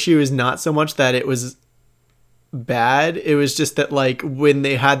my issue is not so much that it was bad. It was just that, like, when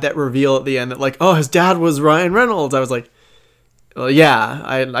they had that reveal at the end that, like, oh, his dad was Ryan Reynolds, I was like, well, yeah,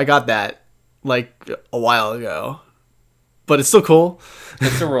 I got that, like, a while ago. But it's still cool.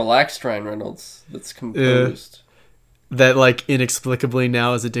 It's a relaxed Ryan Reynolds that's composed. That, like, inexplicably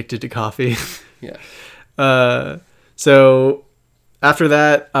now is addicted to coffee. Yeah. So after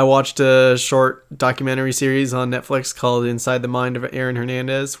that, I watched a short documentary series on Netflix called Inside the Mind of Aaron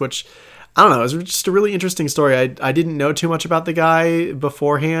Hernandez, which, I don't know, it was just a really interesting story. I didn't know too much about the guy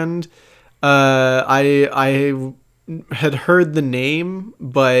beforehand. I had heard the name,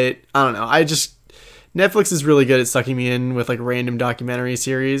 but I don't know. Netflix is really good at sucking me in with like random documentary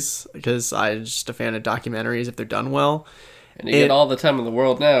series because I'm just a fan of documentaries if they're done well. And you get all the time in the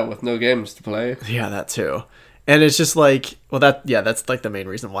world now with no games to play. Yeah, that too. And it's just like, well, that's like the main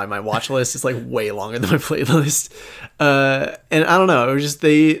reason why my watch list is like way longer than my playlist. And I don't know, it was just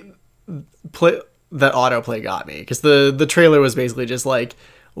that autoplay got me because the trailer was basically just like,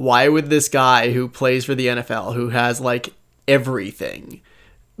 why would this guy who plays for the NFL, who has like everything,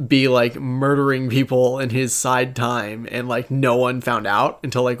 be like murdering people in his side time and like no one found out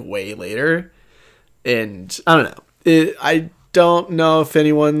until like way later? And I don't know. I don't know if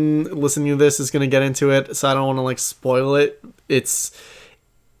anyone listening to this is going to get into it, so I don't want to like spoil it.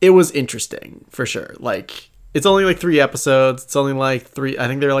 It was interesting for sure. Like, it's only like 3 episodes. It's only like I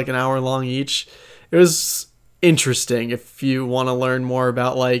think they're like an hour long each. It was interesting if you want to learn more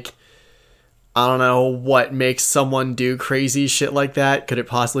about like, I don't know, what makes someone do crazy shit like that. Could it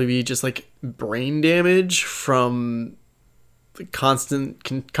possibly be just like brain damage from constant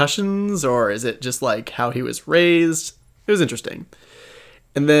concussions, or is it just like how he was raised? It was interesting.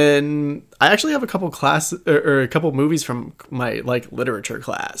 And then I actually have a couple or a couple movies from my like literature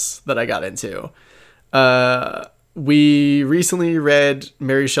class that I got into. We recently read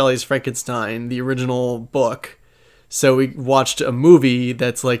Mary Shelley's Frankenstein, the original book. So we watched a movie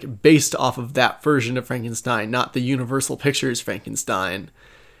that's like based off of that version of Frankenstein, not the Universal Pictures Frankenstein.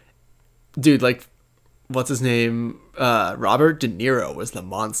 Dude, like, what's his name? Robert De Niro was the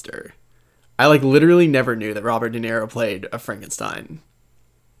monster. I like literally never knew that Robert De Niro played a Frankenstein.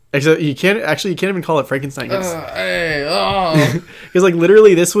 Except you can't even call it Frankenstein. Because like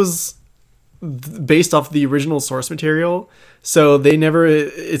literally this was based off the original source material. So they never,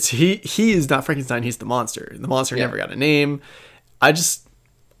 he is not Frankenstein, he's the monster. The monster never got a name.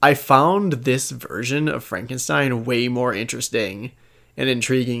 I found this version of Frankenstein way more interesting and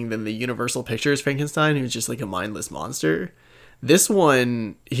intriguing than the Universal Pictures Frankenstein, who's just like a mindless monster. This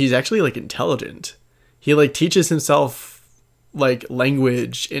one, he's actually like intelligent. He like teaches himself like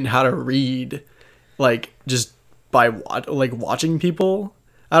language and how to read, like just by watching people.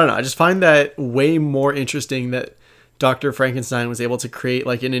 I don't know. I just find that way more interesting that Dr. Frankenstein was able to create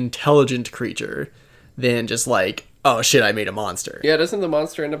like an intelligent creature than just like, oh shit, I made a monster. Yeah, doesn't the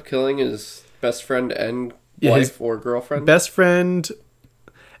monster end up killing his best friend and wife or girlfriend? Best friend.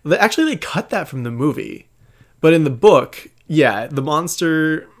 Actually, they cut that from the movie. But in the book, yeah, the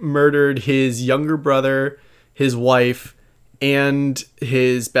monster murdered his younger brother, his wife, and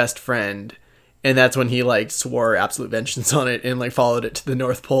his best friend. And that's when he like swore absolute vengeance on it and like followed it to the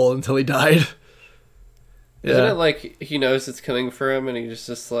North Pole until he died. Isn't it like he knows it's coming for him and he's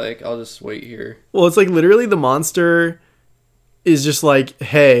just like, I'll just wait here? Well, it's like literally the monster is just like,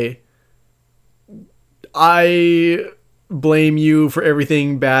 hey, I blame you for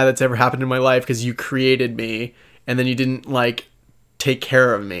everything bad that's ever happened in my life because you created me and then you didn't like take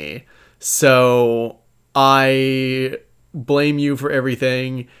care of me. So I blame you for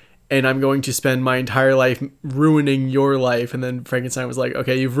everything, and I'm going to spend my entire life ruining your life. And then Frankenstein was like,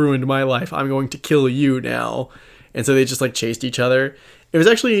 okay, you've ruined my life. I'm going to kill you now. And so they just like chased each other. It was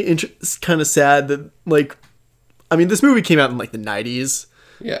actually kind of sad that like, I mean, this movie came out in like the 90s.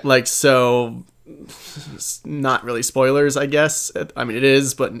 Yeah. Like, so it's not really spoilers, I guess. I mean, it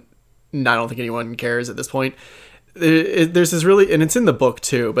is, but I don't think anyone cares at this point. There's this really, and it's in the book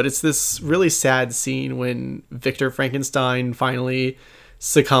too, but it's this really sad scene when Victor Frankenstein finally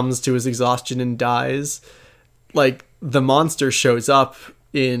succumbs to his exhaustion and dies. Like, the monster shows up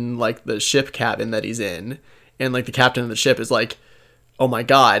in like the ship cabin that he's in, and like the captain of the ship is like, oh my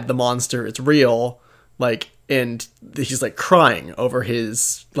god, the monster is real. Like, and he's like crying over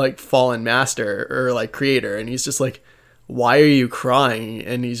his like fallen master or like creator, and he's just like, why are you crying?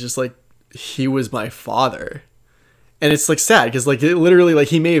 And he's just like, he was my father. And it's like sad because like it literally, like,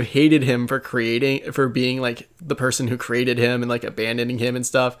 he may have hated him for being like the person who created him and like abandoning him and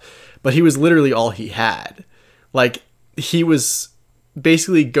stuff, but he was literally all he had. Like, he was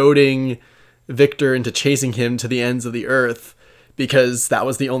basically goading Victor into chasing him to the ends of the earth because that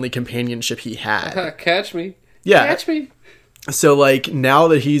was the only companionship he had. Catch me. Yeah. Catch me. So like now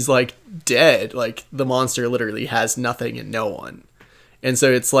that he's like dead, like the monster literally has nothing and no one. And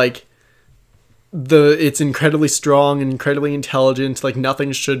so it's like it's incredibly strong and incredibly intelligent. Like,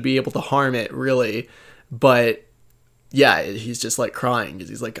 nothing should be able to harm it, really. But yeah, he's just like crying because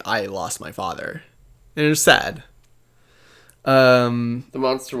he's like, I lost my father. And it's sad. The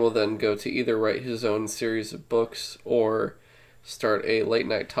monster will then go to either write his own series of books or start a late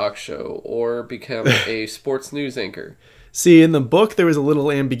night talk show or become a sports news anchor. See, in the book, there was a little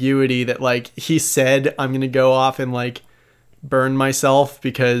ambiguity that like he said, I'm going to go off and like burn myself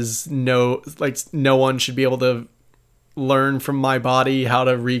because no one should be able to learn from my body how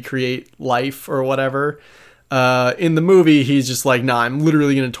to recreate life or whatever. In the movie, he's just like, nah, I'm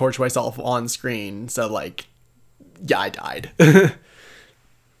literally going to torch myself on screen. So like, yeah, I died.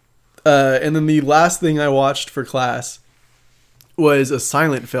 And then the last thing I watched for class was a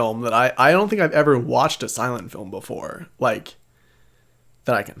silent film that I don't think I've ever watched a silent film before, like,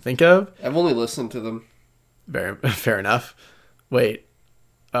 that I can think of. I've only listened to them. Fair enough. Wait.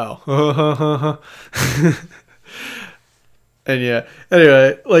 Oh. And yeah.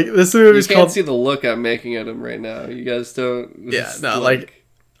 Anyway, like, this movie's called... You can't see the look I'm making at him right now. You guys don't... Yeah, no, like,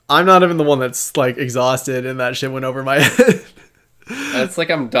 I'm not even the one that's, like, exhausted and that shit went over my head. It's like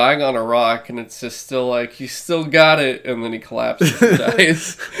I'm dying on a rock and it's just still like, he still got it, and then he collapses and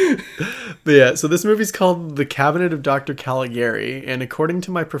dies. But yeah, so this movie's called The Cabinet of Dr. Caligari, and according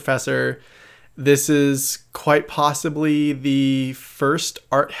to my professor, this is quite possibly the first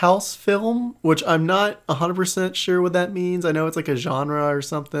art house film, which I'm not 100% sure what that means. I know it's like a genre or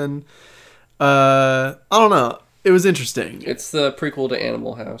something. I don't know. It was interesting. It's the prequel to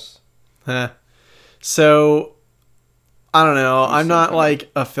Animal House. So, I don't know. I'm not like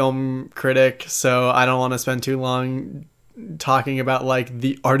a film critic, so I don't want to spend too long talking about like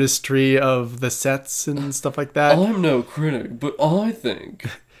the artistry of the sets and stuff like that. I'm no critic, but I think...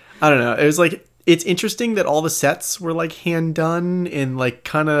 I don't know. It was like, it's interesting that all the sets were like hand done and like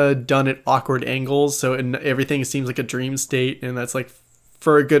kind of done at awkward angles. So everything seems like a dream state, and that's like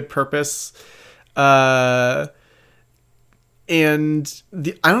for a good purpose. And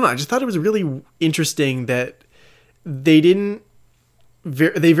I don't know. I just thought it was really interesting that they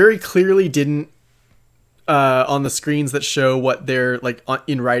very clearly didn't, on the screens that show what they're like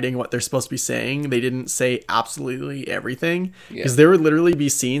in writing, what they're supposed to be saying, they didn't say absolutely everything, because there would literally be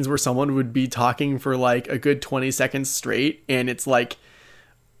scenes where someone would be talking for like a good 20 seconds straight, and it's like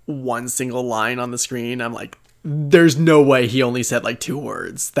one single line on the screen. I'm like, there's no way he only said like 2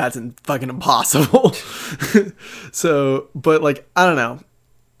 words. That's fucking impossible. So, but like, I don't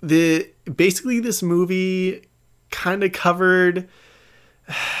know. Basically this movie kind of covered...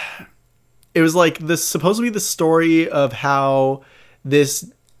 It was like this supposed to be the story of how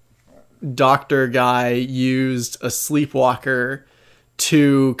this doctor guy used a sleepwalker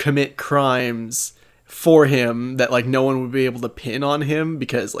to commit crimes for him that like no one would be able to pin on him,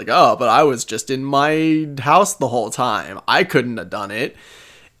 because like, oh, but I was just in my house the whole time. I couldn't have done it.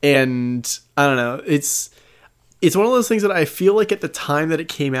 And I don't know. It's one of those things that I feel like at the time that it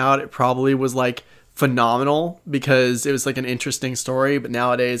came out, it probably was like phenomenal because it was like an interesting story, but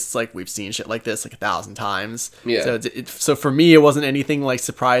nowadays it's like we've seen shit like this like 1,000 times. Yeah. So for me, it wasn't anything like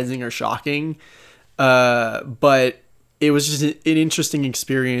surprising or shocking, but it was just an interesting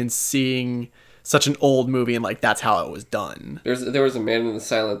experience seeing such an old movie, and like that's how it was done. There was a man in the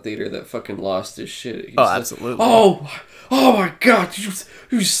silent theater that fucking lost his shit. Oh, absolutely. Oh my god! Did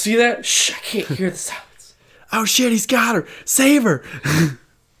you see that? Shh! I can't hear the silence. oh shit, he's got her, save her.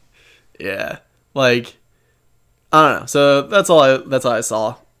 Yeah, like, I don't know. So that's all I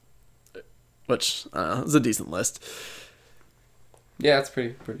saw, which I don't know, it was a decent list. Yeah, it's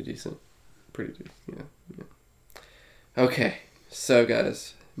pretty decent. Pretty decent. Yeah. Okay, so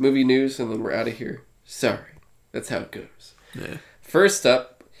guys, movie news, and then we're out of here. Sorry, that's how it goes. Yeah. First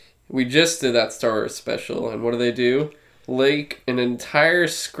up, we just did that Star Wars special, and what do? Leak an entire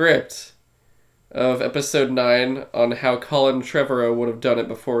script of Episode 9 on how Colin Trevorrow would have done it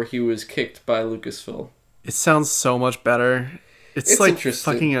before he was kicked by Lucasfilm. It sounds so much better. It's like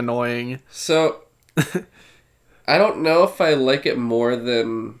fucking annoying. So, I don't know if I like it more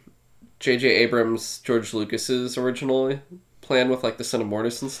than J.J. Abrams, George Lucas's original plan with like the Son of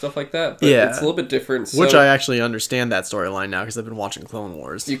Mortis and stuff like that. But it's a little bit different. So which I actually understand that storyline now because I've been watching Clone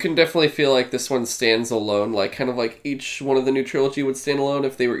Wars. You can definitely feel like this one stands alone, like kind of like each one of the new trilogy would stand alone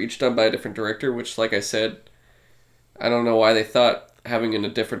if they were each done by a different director, which, like I said, I don't know why they thought having a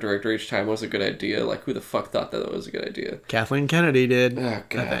different director each time was a good idea. Like, who the fuck thought that was a good idea? Kathleen Kennedy did, oh,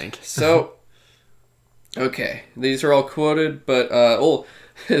 God. I think. So, okay, these are all quoted, but,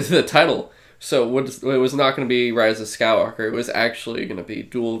 the title. So it was not going to be Rise of Skywalker. It was actually going to be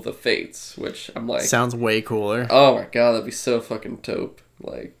Duel of the Fates, which I'm like... Sounds way cooler. Oh my god, that'd be so fucking dope.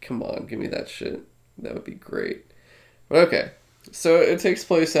 Like, come on, give me that shit. That would be great. But okay, so it takes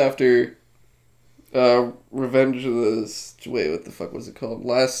place after Revenge of the... Wait, what the fuck was it called?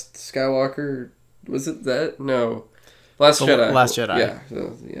 Last Skywalker? Was it that? No. Last Jedi. Last Jedi.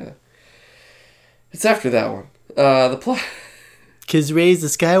 Yeah. It's after that one. The plot... Because Rey's the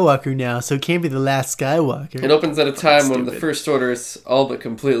Skywalker now, so it can't be the last Skywalker. It opens at a time when the First Order has all but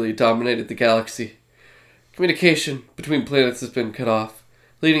completely dominated the galaxy. Communication between planets has been cut off,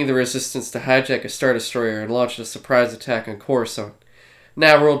 leading the Resistance to hijack a Star Destroyer and launch a surprise attack on Coruscant,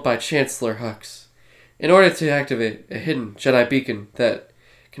 now ruled by Chancellor Hux. In order to activate a hidden Jedi beacon that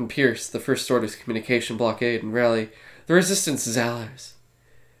can pierce the First Order's communication blockade and rally the Resistance's allies.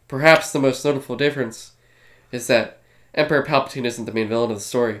 Perhaps the most notable difference is that Emperor Palpatine isn't the main villain of the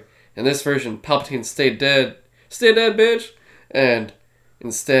story. In this version, Palpatine stayed dead. Stay dead, bitch! And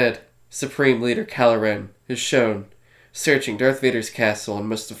instead, Supreme Leader Kylo Ren is shown searching Darth Vader's castle on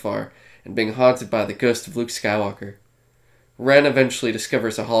Mustafar and being haunted by the ghost of Luke Skywalker. Ren eventually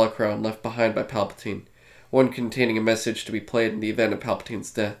discovers a holocron left behind by Palpatine, one containing a message to be played in the event of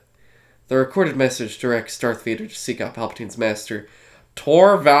Palpatine's death. The recorded message directs Darth Vader to seek out Palpatine's master,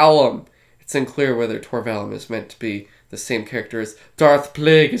 Tor Valum. It's unclear whether Tor Valum is meant to be the same character as Darth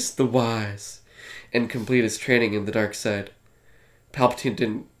Plagueis the Wise, and complete his training in the dark side.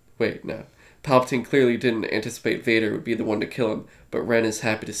 Palpatine clearly didn't anticipate Vader would be the one to kill him, but Ren is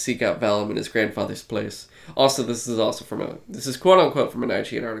happy to seek out Valum in his grandfather's place. Also, this is quote-unquote from an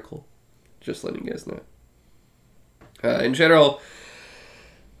IGN article. Just letting you guys know. In general,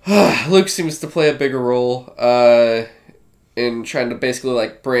 Luke seems to play a bigger role in trying to basically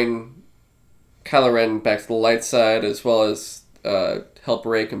like bring Kylo Ren back to the light side, as well as help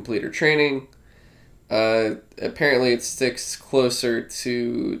Rey complete her training. Apparently it sticks closer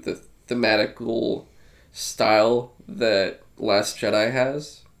to the thematical style that Last Jedi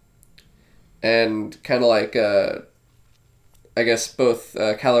has. And kind of like, I guess both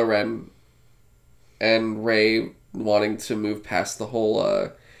Kylo Ren and Rey wanting to move past the whole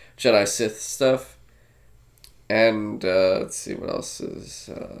Jedi Sith stuff. And let's see what else is...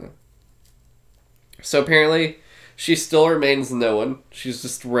 So apparently, she still remains no one. She's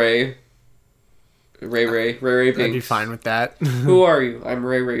just Rey. Ray Binks. I'd be fine with that. Who are you? I'm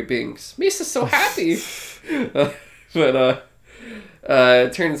Ray Binks. Misa's so happy! But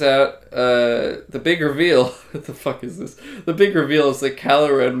it turns out, the big reveal... What the fuck is this? The big reveal is that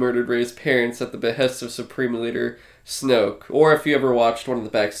Kylo Ren murdered Rey's parents at the behest of Supreme Leader Snoke. Or if you ever watched one of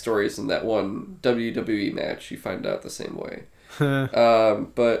the backstories in that one WWE match, you find out the same way.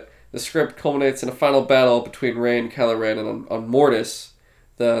 But... The script culminates in a final battle between Rey and Kylo Ren on Mortis,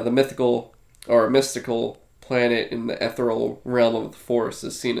 the mythical or mystical planet in the ethereal realm of the Force,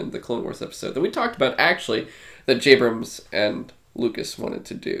 as seen in the Clone Wars episode that we talked about, actually, that J. Abrams and Lucas wanted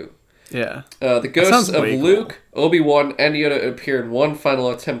to do. Yeah. The ghosts of Luke, cool. Obi-Wan, and Yoda appear in one final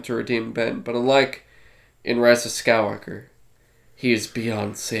attempt to redeem Ben, but unlike in Rise of Skywalker, he is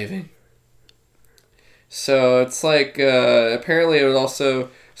beyond saving. So it's like, apparently it was also...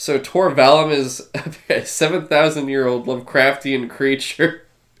 So Tor Valum is a 7,000-year-old Lovecraftian creature.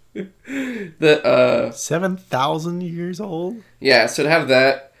 that 7,000 years old? Yeah, so to have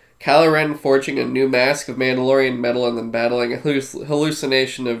that, Kylo Ren forging a new mask of Mandalorian metal and then battling a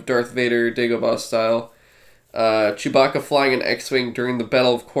hallucination of Darth Vader Dagobah style. Chewbacca flying an X-Wing during the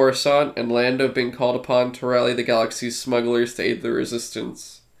Battle of Coruscant, and Lando being called upon to rally the galaxy's smugglers to aid the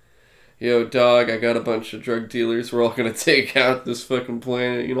Resistance. Yo, dog, I got a bunch of drug dealers. We're all gonna take out this fucking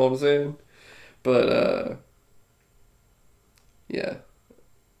planet, you know what I'm saying? But, yeah.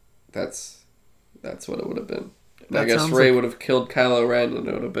 That's what it would have been. And I guess Rey would have killed Kylo Ren, and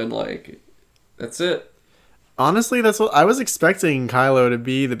it would have been like, that's it. Honestly, that's what I was expecting Kylo to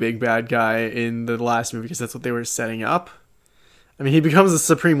be, the big bad guy in the last movie, because that's what they were setting up. I mean, he becomes the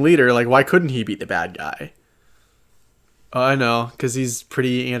supreme leader. Like, why couldn't he be the bad guy? Oh, I know, because he's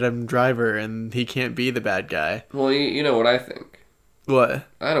pretty Adam Driver, and he can't be the bad guy. Well, you know what I think. What?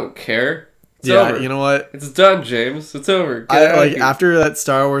 I don't care. It's yeah, over. You know what? It's done, James. It's over. After that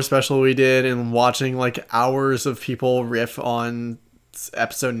Star Wars special we did, and watching like hours of people riff on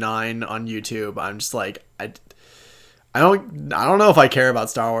Episode 9 on YouTube, I'm just like, I don't know if I care about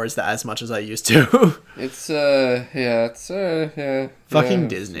Star Wars as much as I used to. Fucking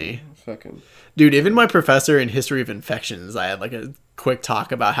Disney. Fucking. Dude, even my professor in History of Infections, I had like a quick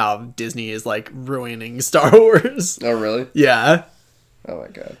talk about how Disney is like ruining Star Wars. Oh, really? Yeah. Oh my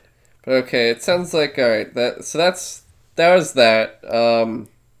god. But okay, it sounds like, alright, that was that. I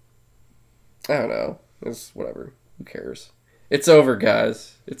don't know. It's whatever. Who cares? It's over,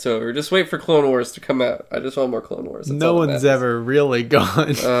 guys. It's over. Just wait for Clone Wars to come out. I just want more Clone Wars. That's no one's ever really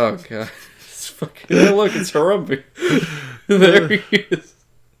gone. Oh god. It's fucking... Oh, look, it's Harambe. There he is.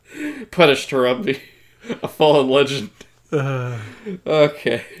 Punished Harambe. A fallen legend.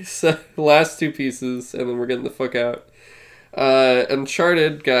 Okay, so last two pieces, and then we're getting the fuck out.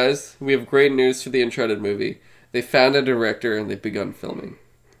 Uncharted, guys, we have great news for the Uncharted movie. They found a director and they've begun filming.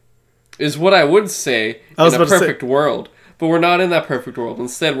 Is what I would say in a perfect world. But we're not in that perfect world.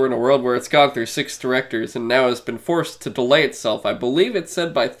 Instead, we're in a world where it's gone through 6 directors and now has been forced to delay itself. I believe it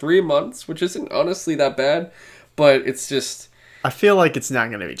said by 3 months, which isn't honestly that bad, but it's just... I feel like it's not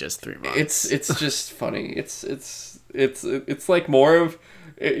going to be just 3 months. It's just funny. It's like more of...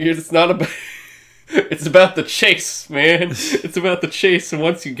 It's not about... It's about the chase, man. It's about the chase, and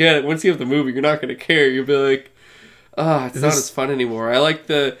once you get it, once you have the movie, you're not gonna care. You'll be like, it's not as fun anymore. I like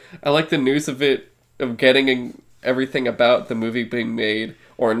the news of it, of getting everything about the movie being made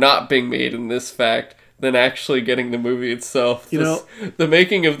or not being made in this fact, than actually getting the movie itself. The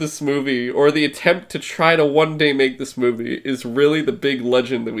making of this movie, or the attempt to try to one day make this movie, is really the big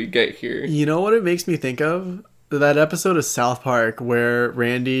legend that we get here. You know what it makes me think of? That episode of South Park where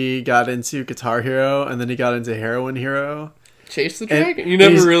Randy got into Guitar Hero and then he got into Heroin Hero. Chase the dragon? You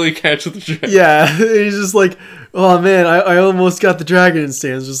never really catch the dragon. Yeah, he's just like, oh man, I almost got the dragon. And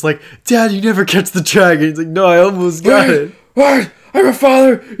Stan's just like, Dad, you never catch the dragon. He's like, no, I almost got it. Wait, I'm your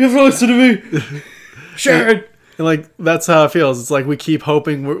father. You have to listen to me. Sharon. And like, that's how it feels. It's like we keep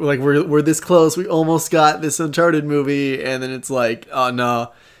hoping we're this close. We almost got this Uncharted movie. And then it's like, oh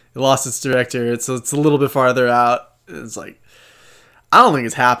no. It lost its director. It's a little bit farther out. It's like, I don't think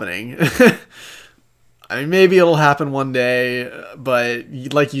it's happening. I mean, maybe it'll happen one day, but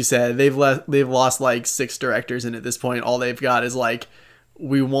like you said, they've lost like 6 directors, and at this point, all they've got is like,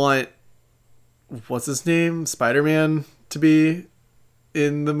 we want, what's his name, Spider-Man to be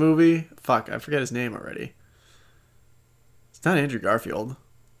in the movie. Fuck, I forget his name already. It's not Andrew Garfield.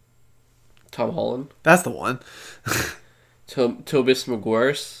 Tom Holland. That's the one. Tobis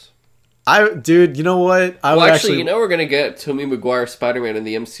Maguire's. Dude, you know what? Actually, we're gonna get Tobey Maguire Spider-Man in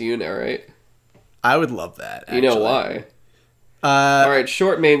the MCU now, right? I would love that. Actually. You know why? Alright,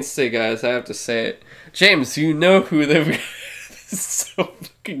 short mainstay, guys. I have to say it. James, you know who they've got. This is so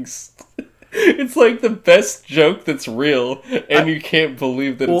fucking... It's like the best joke that's real, and you can't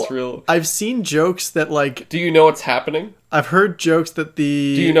believe that it's real. I've seen jokes that like... Do you know what's happening? I've heard jokes that Do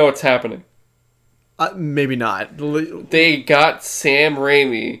you know what's happening? Maybe not. They got Sam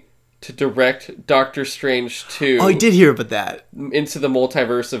Raimi to direct Doctor Strange 2. Oh, I did hear about that. Into the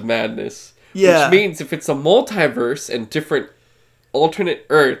Multiverse of Madness. Yeah. Which means if it's a multiverse and different alternate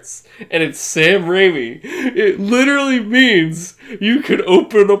Earths, and it's Sam Raimi, it literally means you could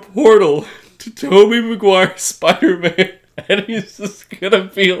open a portal to Tobey Maguire Spider-Man, and he's just gonna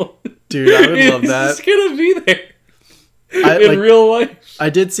feel... Dude, I would love that. He's just gonna be there. In real life. I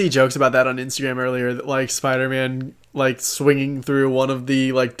did see jokes about that on Instagram earlier, that like Spider-Man like swinging through one of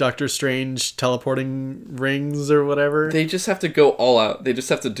the like Doctor Strange teleporting rings or whatever. They just have to go all out. They just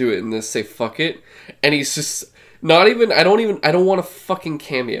have to do it and just say fuck it. And he's just not even. I don't want a fucking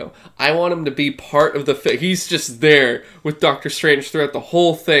cameo. I want him to be part of the. He's just there with Doctor Strange throughout the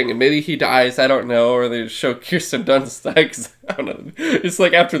whole thing, and maybe he dies. I don't know, or they show Kirsten Dunst. I don't know. It's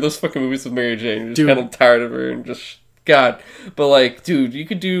like after those fucking movies with Mary Jane, you're just kind of tired of her and just. God, but like, dude, you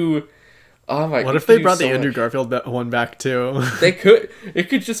could do Oh my! What if they brought the Andrew Garfield one back too? They could. It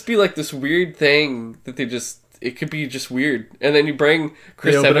could just be like this weird thing that they just. It could be just weird, and then you bring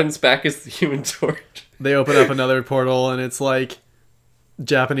Chris Evans back as the Human Torch. They open up another portal, and it's like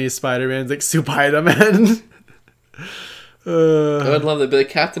Japanese Spider-Man's like Spider-Man. I would love that. But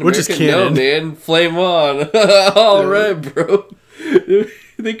Captain Which America, is canon. no man, flame on! All right, bro.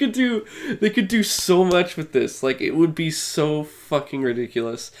 They could do so much with this. Like, it would be so fucking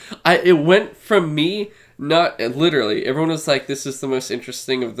ridiculous. It went from me, not literally, everyone was like, this is the most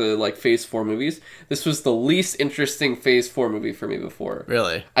interesting of the like Phase 4 movies. This was the least interesting Phase 4 movie for me before.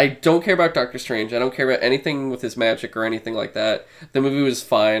 Really? I don't care about Doctor Strange. I don't care about anything with his magic or anything like that. The movie was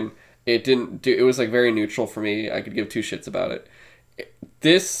fine. It was like very neutral for me. I could give two shits about it.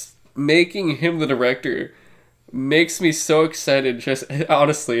 This, making him the director, makes me so excited. Just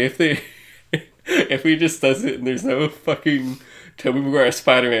honestly, if he just does it and there's no fucking Tobey Maguire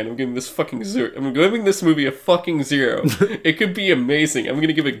Spider-Man, I'm giving this fucking 0. I'm giving this movie a fucking 0. It could be amazing. I'm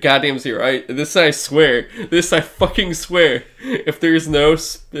gonna give it a goddamn 0. I swear. This I fucking swear. If there's no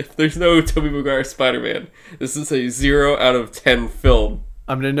Tobey Maguire Spider-Man, this is a 0 out of 10 film.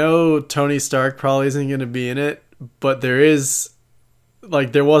 I'm gonna know Tony Stark probably isn't gonna be in it, but there was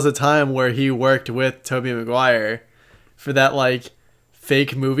a time where he worked with Tobey Maguire for that like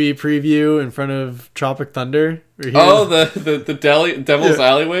fake movie preview in front of Tropic Thunder. The Devil's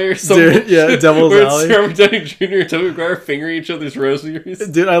Alleyway or something. Dude, yeah, Devil's Alley. Where it's Robert Downey Jr. and Tobey Maguire fingering each other's rosaries.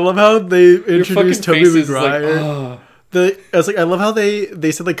 Dude, I love how they introduced Tobey Maguire. Like, I love how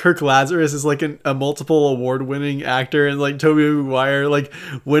they said like Kirk Lazarus is like a multiple award winning actor, and like Tobey Maguire, like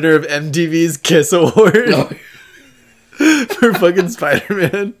winner of MTV's Kiss Award. Oh. For fucking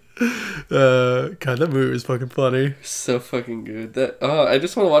Spider-Man. God, that movie was fucking funny. So fucking good. I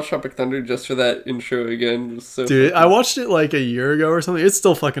just want to watch Tropic Thunder just for that intro again. So dude, I watched it like a year ago or something. It's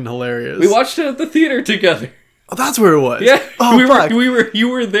still fucking hilarious. We watched it at the theater together. Oh, that's where it was. Yeah. Oh, You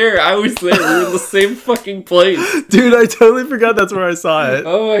were there. I was there. We were in the same fucking place. Dude, I totally forgot that's where I saw it.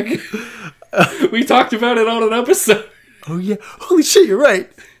 Oh my god. We talked about it on an episode. Oh yeah. Holy shit, you're right.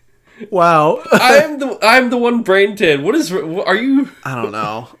 Wow. I'm the one brain dead. Are you? I don't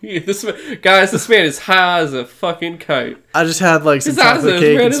know. This man is high as a fucking kite. I just had like some chocolate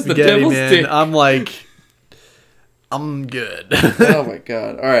cake and spaghetti, man. Dick. I'm like, I'm good. Oh my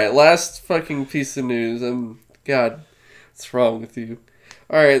god. Alright, last fucking piece of news. God, what's wrong with you?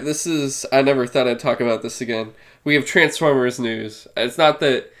 Alright, I never thought I'd talk about this again. We have Transformers news. It's not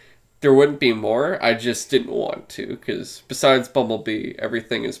that there wouldn't be more, I just didn't want to, because besides Bumblebee,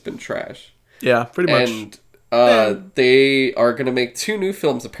 everything has been trash. Yeah, pretty much. And they are going to make 2 new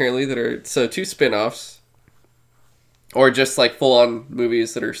films, apparently, 2 spin-offs, or just, like, full-on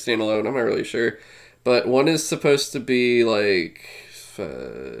movies that are standalone, I'm not really sure. But one is supposed to be, like,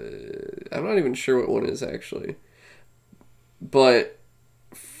 I'm not even sure what one is, actually. But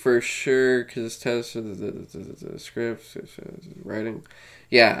for sure, because it has the script, writing.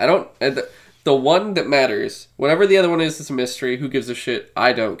 Yeah, the one that matters, whatever the other one is, it's a mystery. Who gives a shit?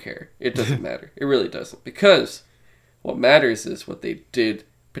 I don't care. It doesn't matter. It really doesn't. Because what matters is what they did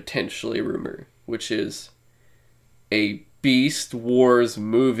potentially rumor, which is a Beast Wars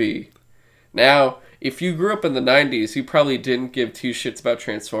movie. Now, if you grew up in the 90s, you probably didn't give 2 shits about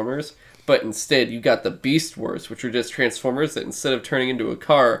Transformers, but instead you got the Beast Wars, which were just Transformers that instead of turning into a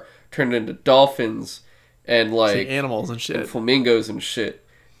car, turned into dolphins and like animals and shit, and flamingos and shit,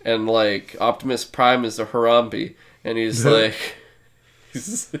 and like Optimus Prime is a Harambe, and he's like,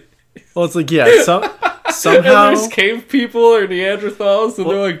 well, it's like somehow and there's cave people or Neanderthals, and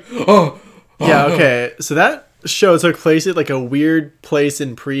they're like, okay, so that show took place at like a weird place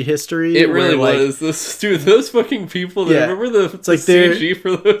in prehistory. It really was. Those fucking people. Remember the CG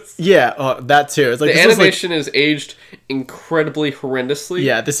for those? Yeah, that too. It's like the animation is aged incredibly horrendously.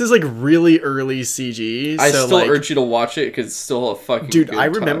 Yeah, this is like really early CG. I still urge you to watch it because it's still a fucking dude. I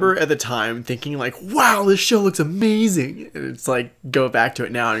remember at the time thinking like, "Wow, this show looks amazing," and it's like go back to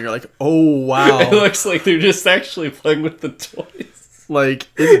it now and you're like, "Oh wow, it looks like they're just actually playing with the toys." Like,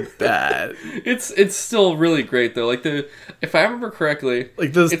 it's bad. It's still really great though. Like if I remember correctly,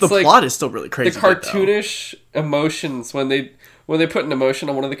 like the plot is still really crazy. The cartoonish emotions when they put an emotion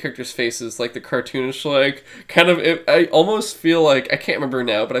on one of the characters' faces, like the cartoonish like kind of. I almost feel like I can't remember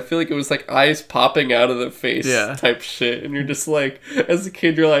now, but I feel like it was like eyes popping out of the face type shit, and you're just like, as a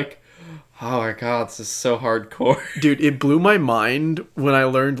kid, you're like, oh my god, this is so hardcore. Dude, it blew my mind when I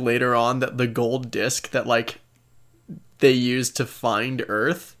learned later on that the gold disc that like they used to find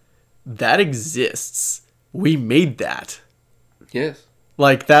Earth, that exists. We made that. Yes.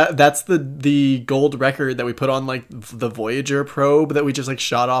 Like that's the gold record that we put on like the Voyager probe that we just like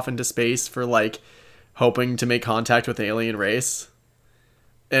shot off into space for like hoping to make contact with the alien race.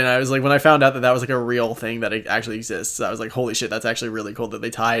 And I was like, when I found out that that was like a real thing that it actually exists, I was like, holy shit, that's actually really cool that they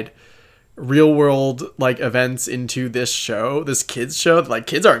tied real world like events into this show, this kids show. Like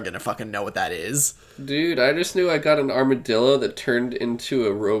kids aren't gonna fucking know what that is. Dude, I just knew I got an armadillo that turned into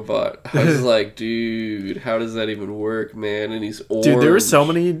a robot. I was like, dude, how does that even work, man? And he's orange. Dude, there were so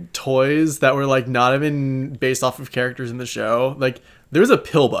many toys that were like not even based off of characters in the show. Like there was a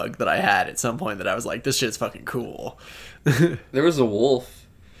pill bug that I had at some point that I was like, this shit's fucking cool. There was a wolf.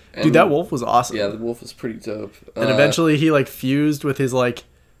 Dude, that wolf was awesome. Yeah, the wolf was pretty dope. And eventually he like fused with his like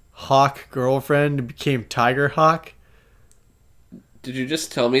hawk girlfriend and became Tiger Hawk. Did you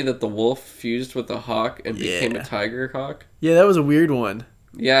just tell me that the wolf fused with a hawk and became a tiger hawk? Yeah, that was a weird one.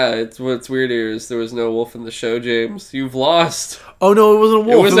 Yeah, what's weird here is there was no wolf in the show, James. You've lost. Oh no, it wasn't a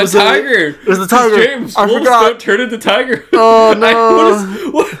wolf. It was a tiger. It was a tiger. James, I wolves forgot. don't turn into tiger. Oh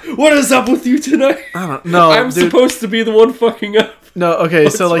no. What is up with you tonight? I don't know. I'm supposed to be the one fucking up. No, okay,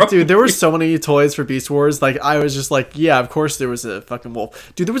 What's so like, wrong dude, there with were you? so many toys for Beast Wars. Like, I was just like, yeah, of course there was a fucking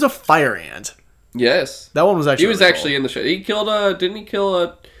wolf. Dude, there was a fire ant. Yes. That one was actually. He was really actually cool. in the show. He killed didn't he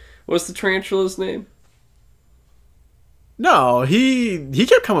kill what's the tarantula's name? No, he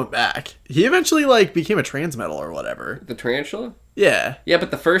kept coming back. He eventually like became a transmetal or whatever. The tarantula? Yeah, Yeah,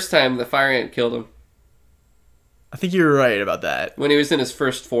 but the first time the fire ant killed him. I think you were right about that. When he was in his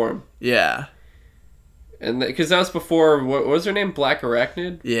first form. Yeah, And because that was before, what was her name? Black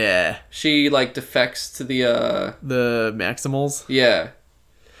Arachnid? yeah. She, like, defects to the, The Maximals, yeah.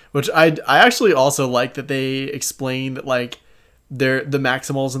 which I actually also like that they explain that like the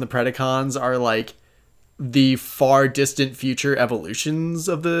Maximals and the Predacons are like the far distant future evolutions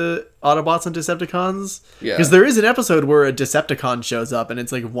of the Autobots and Decepticons. Yeah. Because there is an episode where a Decepticon shows up and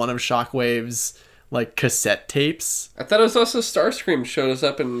it's like one of Shockwave's like cassette tapes. I thought it was also Starscream showed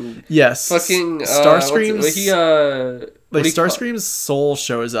up and Yes. fucking Starscream's what do you call- Starscream's soul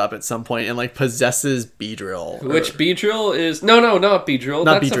shows up at some point and like possesses Beedrill. Which Beedrill is not Beedrill.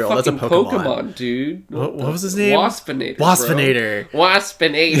 Not that's Beedrill, a that's a fucking Pokemon. dude. What was his name? Waspinator. Waspinator. Bro.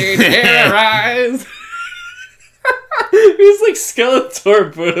 Waspinator terrorize. He's like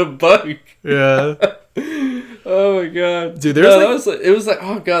Skeletor but a bug. Yeah. Oh my god, Dude, there's it was like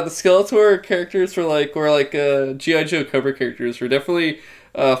oh god, the Skeletor characters were like G.I. Joe Cobra characters were definitely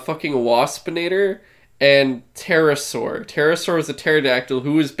fucking Waspinator and Pterosaur. Pterosaur was a pterodactyl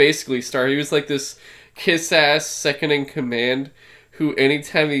who was basically he was like this kiss ass second in command who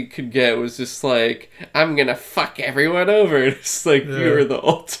anytime he could get was just like, I'm gonna fuck everyone over. It's like you were the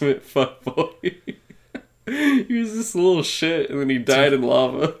ultimate fuckboy. He was this little shit, and then he died in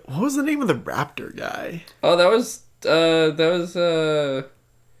lava. What was the name of the raptor guy? Oh, that was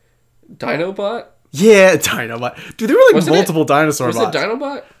Dinobot? Yeah, Dinobot. Dude, there were like Wasn't multiple dinosaur Was bots. it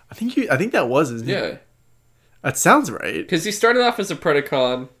Dinobot? I think that was his name. Yeah. That sounds right. Because he started off as a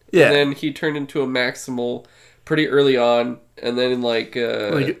Predacon, Yeah. and then he turned into a Maximal pretty early on, and then like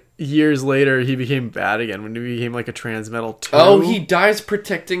years later, he became bad again when he became like a Transmetal 2. oh, he dies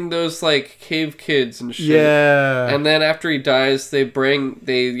protecting those like cave kids and shit. Yeah. And then after he dies, they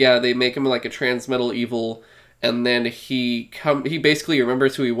make him like a Transmetal evil, and then he basically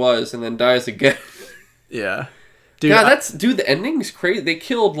remembers who he was, and then dies again. Yeah. Dude, God, the ending's crazy. They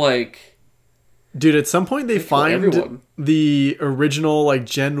killed like. Dude, at some point they find everyone. the original like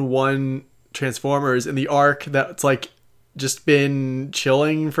Gen 1 Transformers in the Ark that's like just been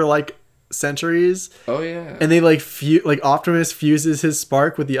chilling for like centuries. Oh yeah. And they like Optimus fuses his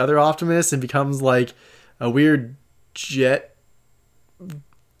spark with the other Optimus and becomes like a weird jet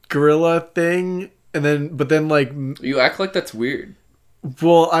gorilla thing. And then like You act like that's weird.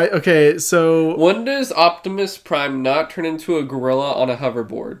 well, so When does Optimus Prime not turn into a gorilla on a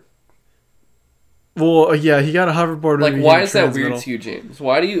hoverboard? well, yeah, he got a hoverboard. Like, when he why became is that weird Transmetal. to you, James?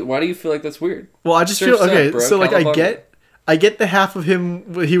 Why do you feel like that's weird? Well, I just Surf's feel okay. up, bro. So like California. I get the half of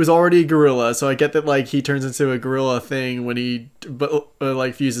him. He was already a gorilla, so I get that like he turns into a gorilla thing when he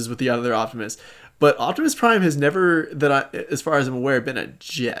like fuses with the other Optimus. But Optimus Prime has never, as far as I'm aware, been a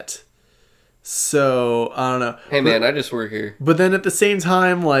jet. So I don't know. Hey man, I just work here. But then at the same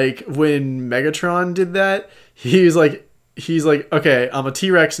time, like when Megatron did that, he's like, okay, I'm a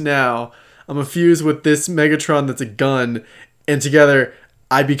T-Rex now. I'm gonna fuse with this Megatron that's a gun, and together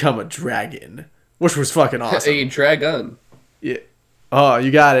I become a dragon, which was fucking awesome. A dragon. Yeah. Oh,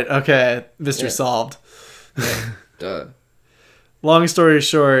 you got it. Okay, mystery Yeah. solved. Duh. Long story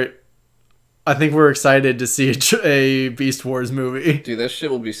short, I think we're excited to see a Beast Wars movie. Dude, that shit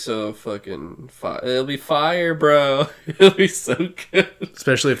will be so fucking fire. It'll be fire, bro. It'll be so good.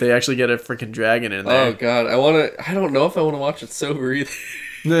 Especially if they actually get a freaking dragon in there. Oh god, I don't know if I want to watch it sober either.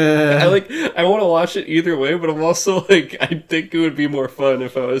 Nah. I want to watch it either way, but I'm also like, I think it would be more fun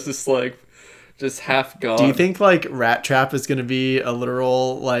if I was just half gone. Do you think like Rat Trap is gonna be a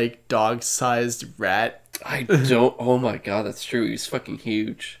literal like dog-sized rat? I don't. Oh my god, that's true. He's fucking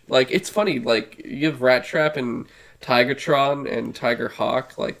huge. Like, it's funny. Like, you have Rat Trap and Tigatron and Tiger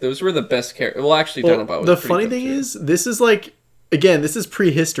Hawk. Like, those were the best characters. Well, actually, Dinobot was the pretty funny good thing too. is, this is like, again, this is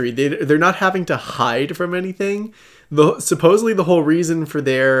prehistory. They're not having to hide from anything. Supposedly the whole reason for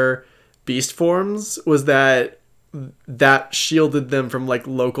their beast forms was that shielded them from like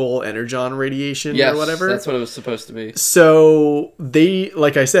local energon radiation or whatever. That's what it was supposed to be. So they,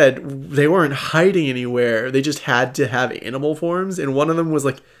 like I said, they weren't hiding anywhere. They just had to have animal forms, and one of them was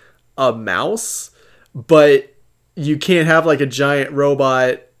like a mouse. But you can't have like a giant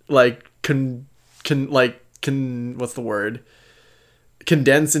robot like what's the word?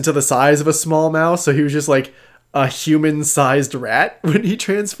 Condense into the size of a small mouse. So he was just like a human-sized rat when he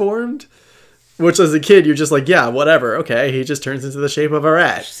transformed. Which, as a kid, you're just like, yeah, whatever. Okay, he just turns into the shape of a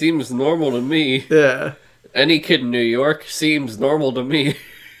rat. Seems normal to me. Yeah. Any kid in New York seems normal to me.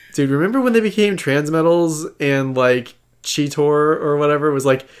 Dude, remember when they became Transmetals and, like, Cheetor or whatever was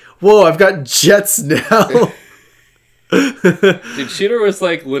like, whoa, I've got jets now. Dude, Cheetor was,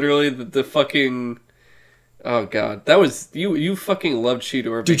 like, literally the fucking... Oh, God. That was... You fucking loved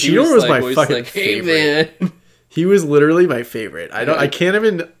Cheetor. Dude, Cheetor was like, my fucking like, favorite. Hey, man. He was literally my favorite. I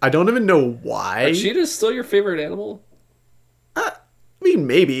don't even know why. Are cheetahs still your favorite animal? I mean,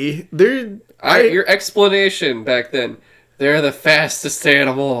 maybe. Your explanation back then. They're the fastest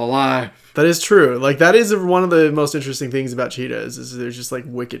animal alive. That is true. Like, that is one of the most interesting things about cheetahs is they're just like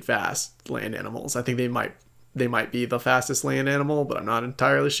wicked fast land animals. I think they might be the fastest land animal, but I'm not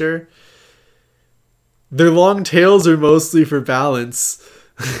entirely sure. Their long tails are mostly for balance.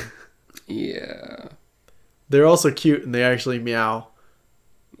 Yeah. They're also cute and they actually meow.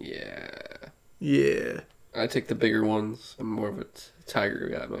 Yeah. Yeah. I take the bigger ones. I'm more of a tiger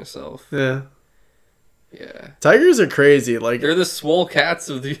guy myself. Yeah. Yeah. Tigers are crazy. Like, they're the swole cats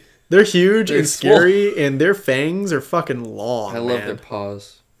of the... They're huge and scary, and their fangs are fucking long. I love their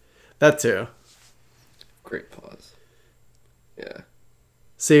paws. That too. Great paws. Yeah.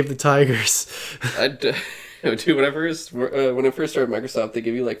 Save the tigers. Dude, when I first started Microsoft, they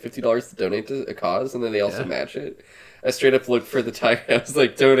give you like $50 to donate to a cause, and then they also match it. I straight up looked for the tiger. I was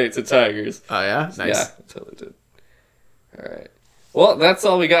like, donate to tigers. Oh, yeah? Nice. Yeah, I totally did. All right. Well, that's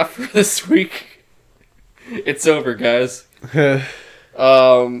all we got for this week. It's over, guys.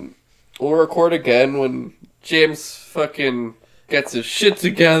 We'll record again when James fucking gets his shit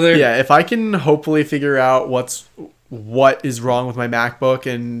together. Yeah, if I can hopefully figure out what is wrong with my MacBook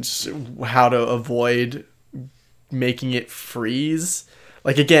and how to avoid making it freeze.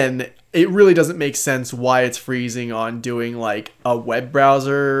 Like, again, it really doesn't make sense why it's freezing on doing like a web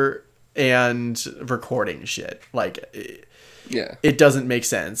browser and recording shit. Like, it doesn't make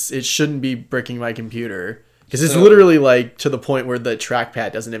sense. It shouldn't be bricking my computer because it's literally like to the point where the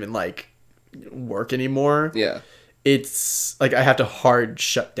trackpad doesn't even like work anymore. Yeah, it's like I have to hard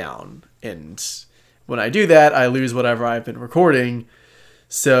shut down, and when I do that, I lose whatever I've been recording.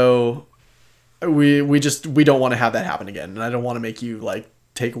 So we don't want to have that happen again, and I don't want to make you like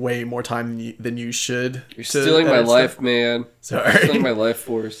take way more time than you should. You're stealing my life, man. Sorry. You're stealing my life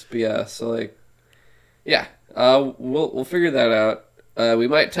force. But yeah, so like, yeah, we'll figure that out. We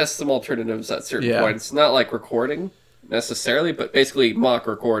might test some alternatives at certain points. Not like recording necessarily, but basically mock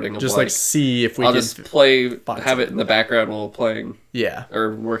recording. Just like see if we I'll just have it in the background while playing. Yeah.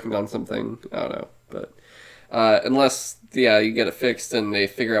 Or working on something. I don't know. But unless, you get it fixed and they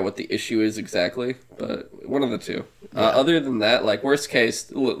figure out what the issue is exactly. But one of the two. Yeah. Other than that, like, worst case,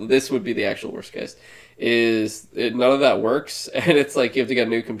 this would be the actual worst case, is none of that works. And it's like you have to get a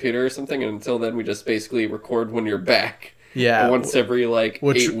new computer or something. And until then, we just basically record when you're back. Yeah. Once every, 8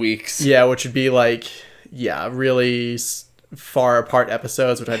 weeks. Yeah, which would be, really far apart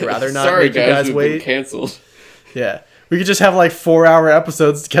episodes, which I'd rather not make you guys wait. Been canceled. Yeah. We could just have 4-hour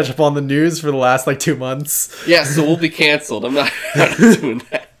episodes to catch up on the news for the last 2 months. Yeah, so we'll be canceled. I'm not doing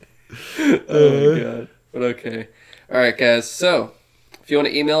that. Oh my god. But okay. Alright guys, so if you want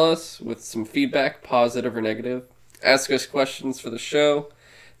to email us with some feedback, positive or negative, ask us questions for the show,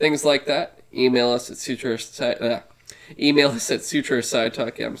 things like that, email us at Sutro Sidetalk.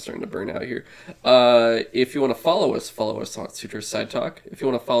 Yeah, I'm starting to burn out here. If you want to follow us on Sutro Sidetalk. If you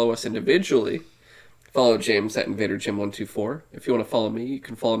want to follow us individually, Follow James at InvaderJim124. If you want to follow me, you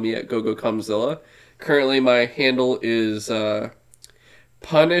can follow me at GoGoComzilla. Currently, my handle is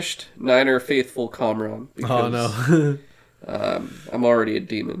Punished Niner Faithful Comron. Oh, no. I'm already a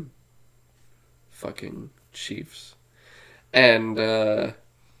demon. Fucking Chiefs. And I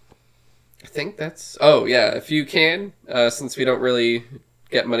think that's... Oh, yeah, if you can, since we don't really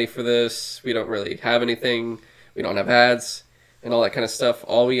get money for this, we don't really have anything, we don't have ads, and all that kind of stuff,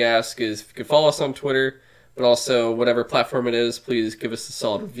 all we ask is if you could follow us on Twitter, but also whatever platform it is, please give us a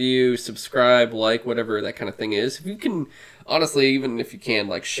solid review, subscribe, like, whatever that kind of thing is. If you can, honestly, even if you can,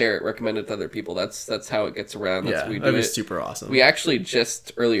 like, share it, recommend it to other people, that's how it gets around. That's how we do that'd be it. super awesome. We actually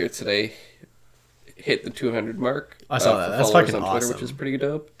just, earlier today, hit the 200 mark. I saw that. That's fucking on Twitter, awesome. which is pretty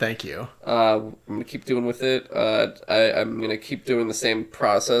dope. Thank you. I'm going to keep doing with it. I'm going to keep doing the same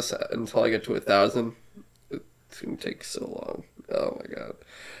process until I get to 1,000. It's going to take so long. Oh, my God.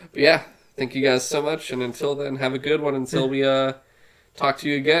 But yeah, thank you guys so much. And until then, have a good one. Until we talk to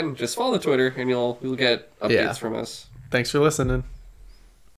you again, just follow Twitter and you'll get updates from us. Thanks for listening.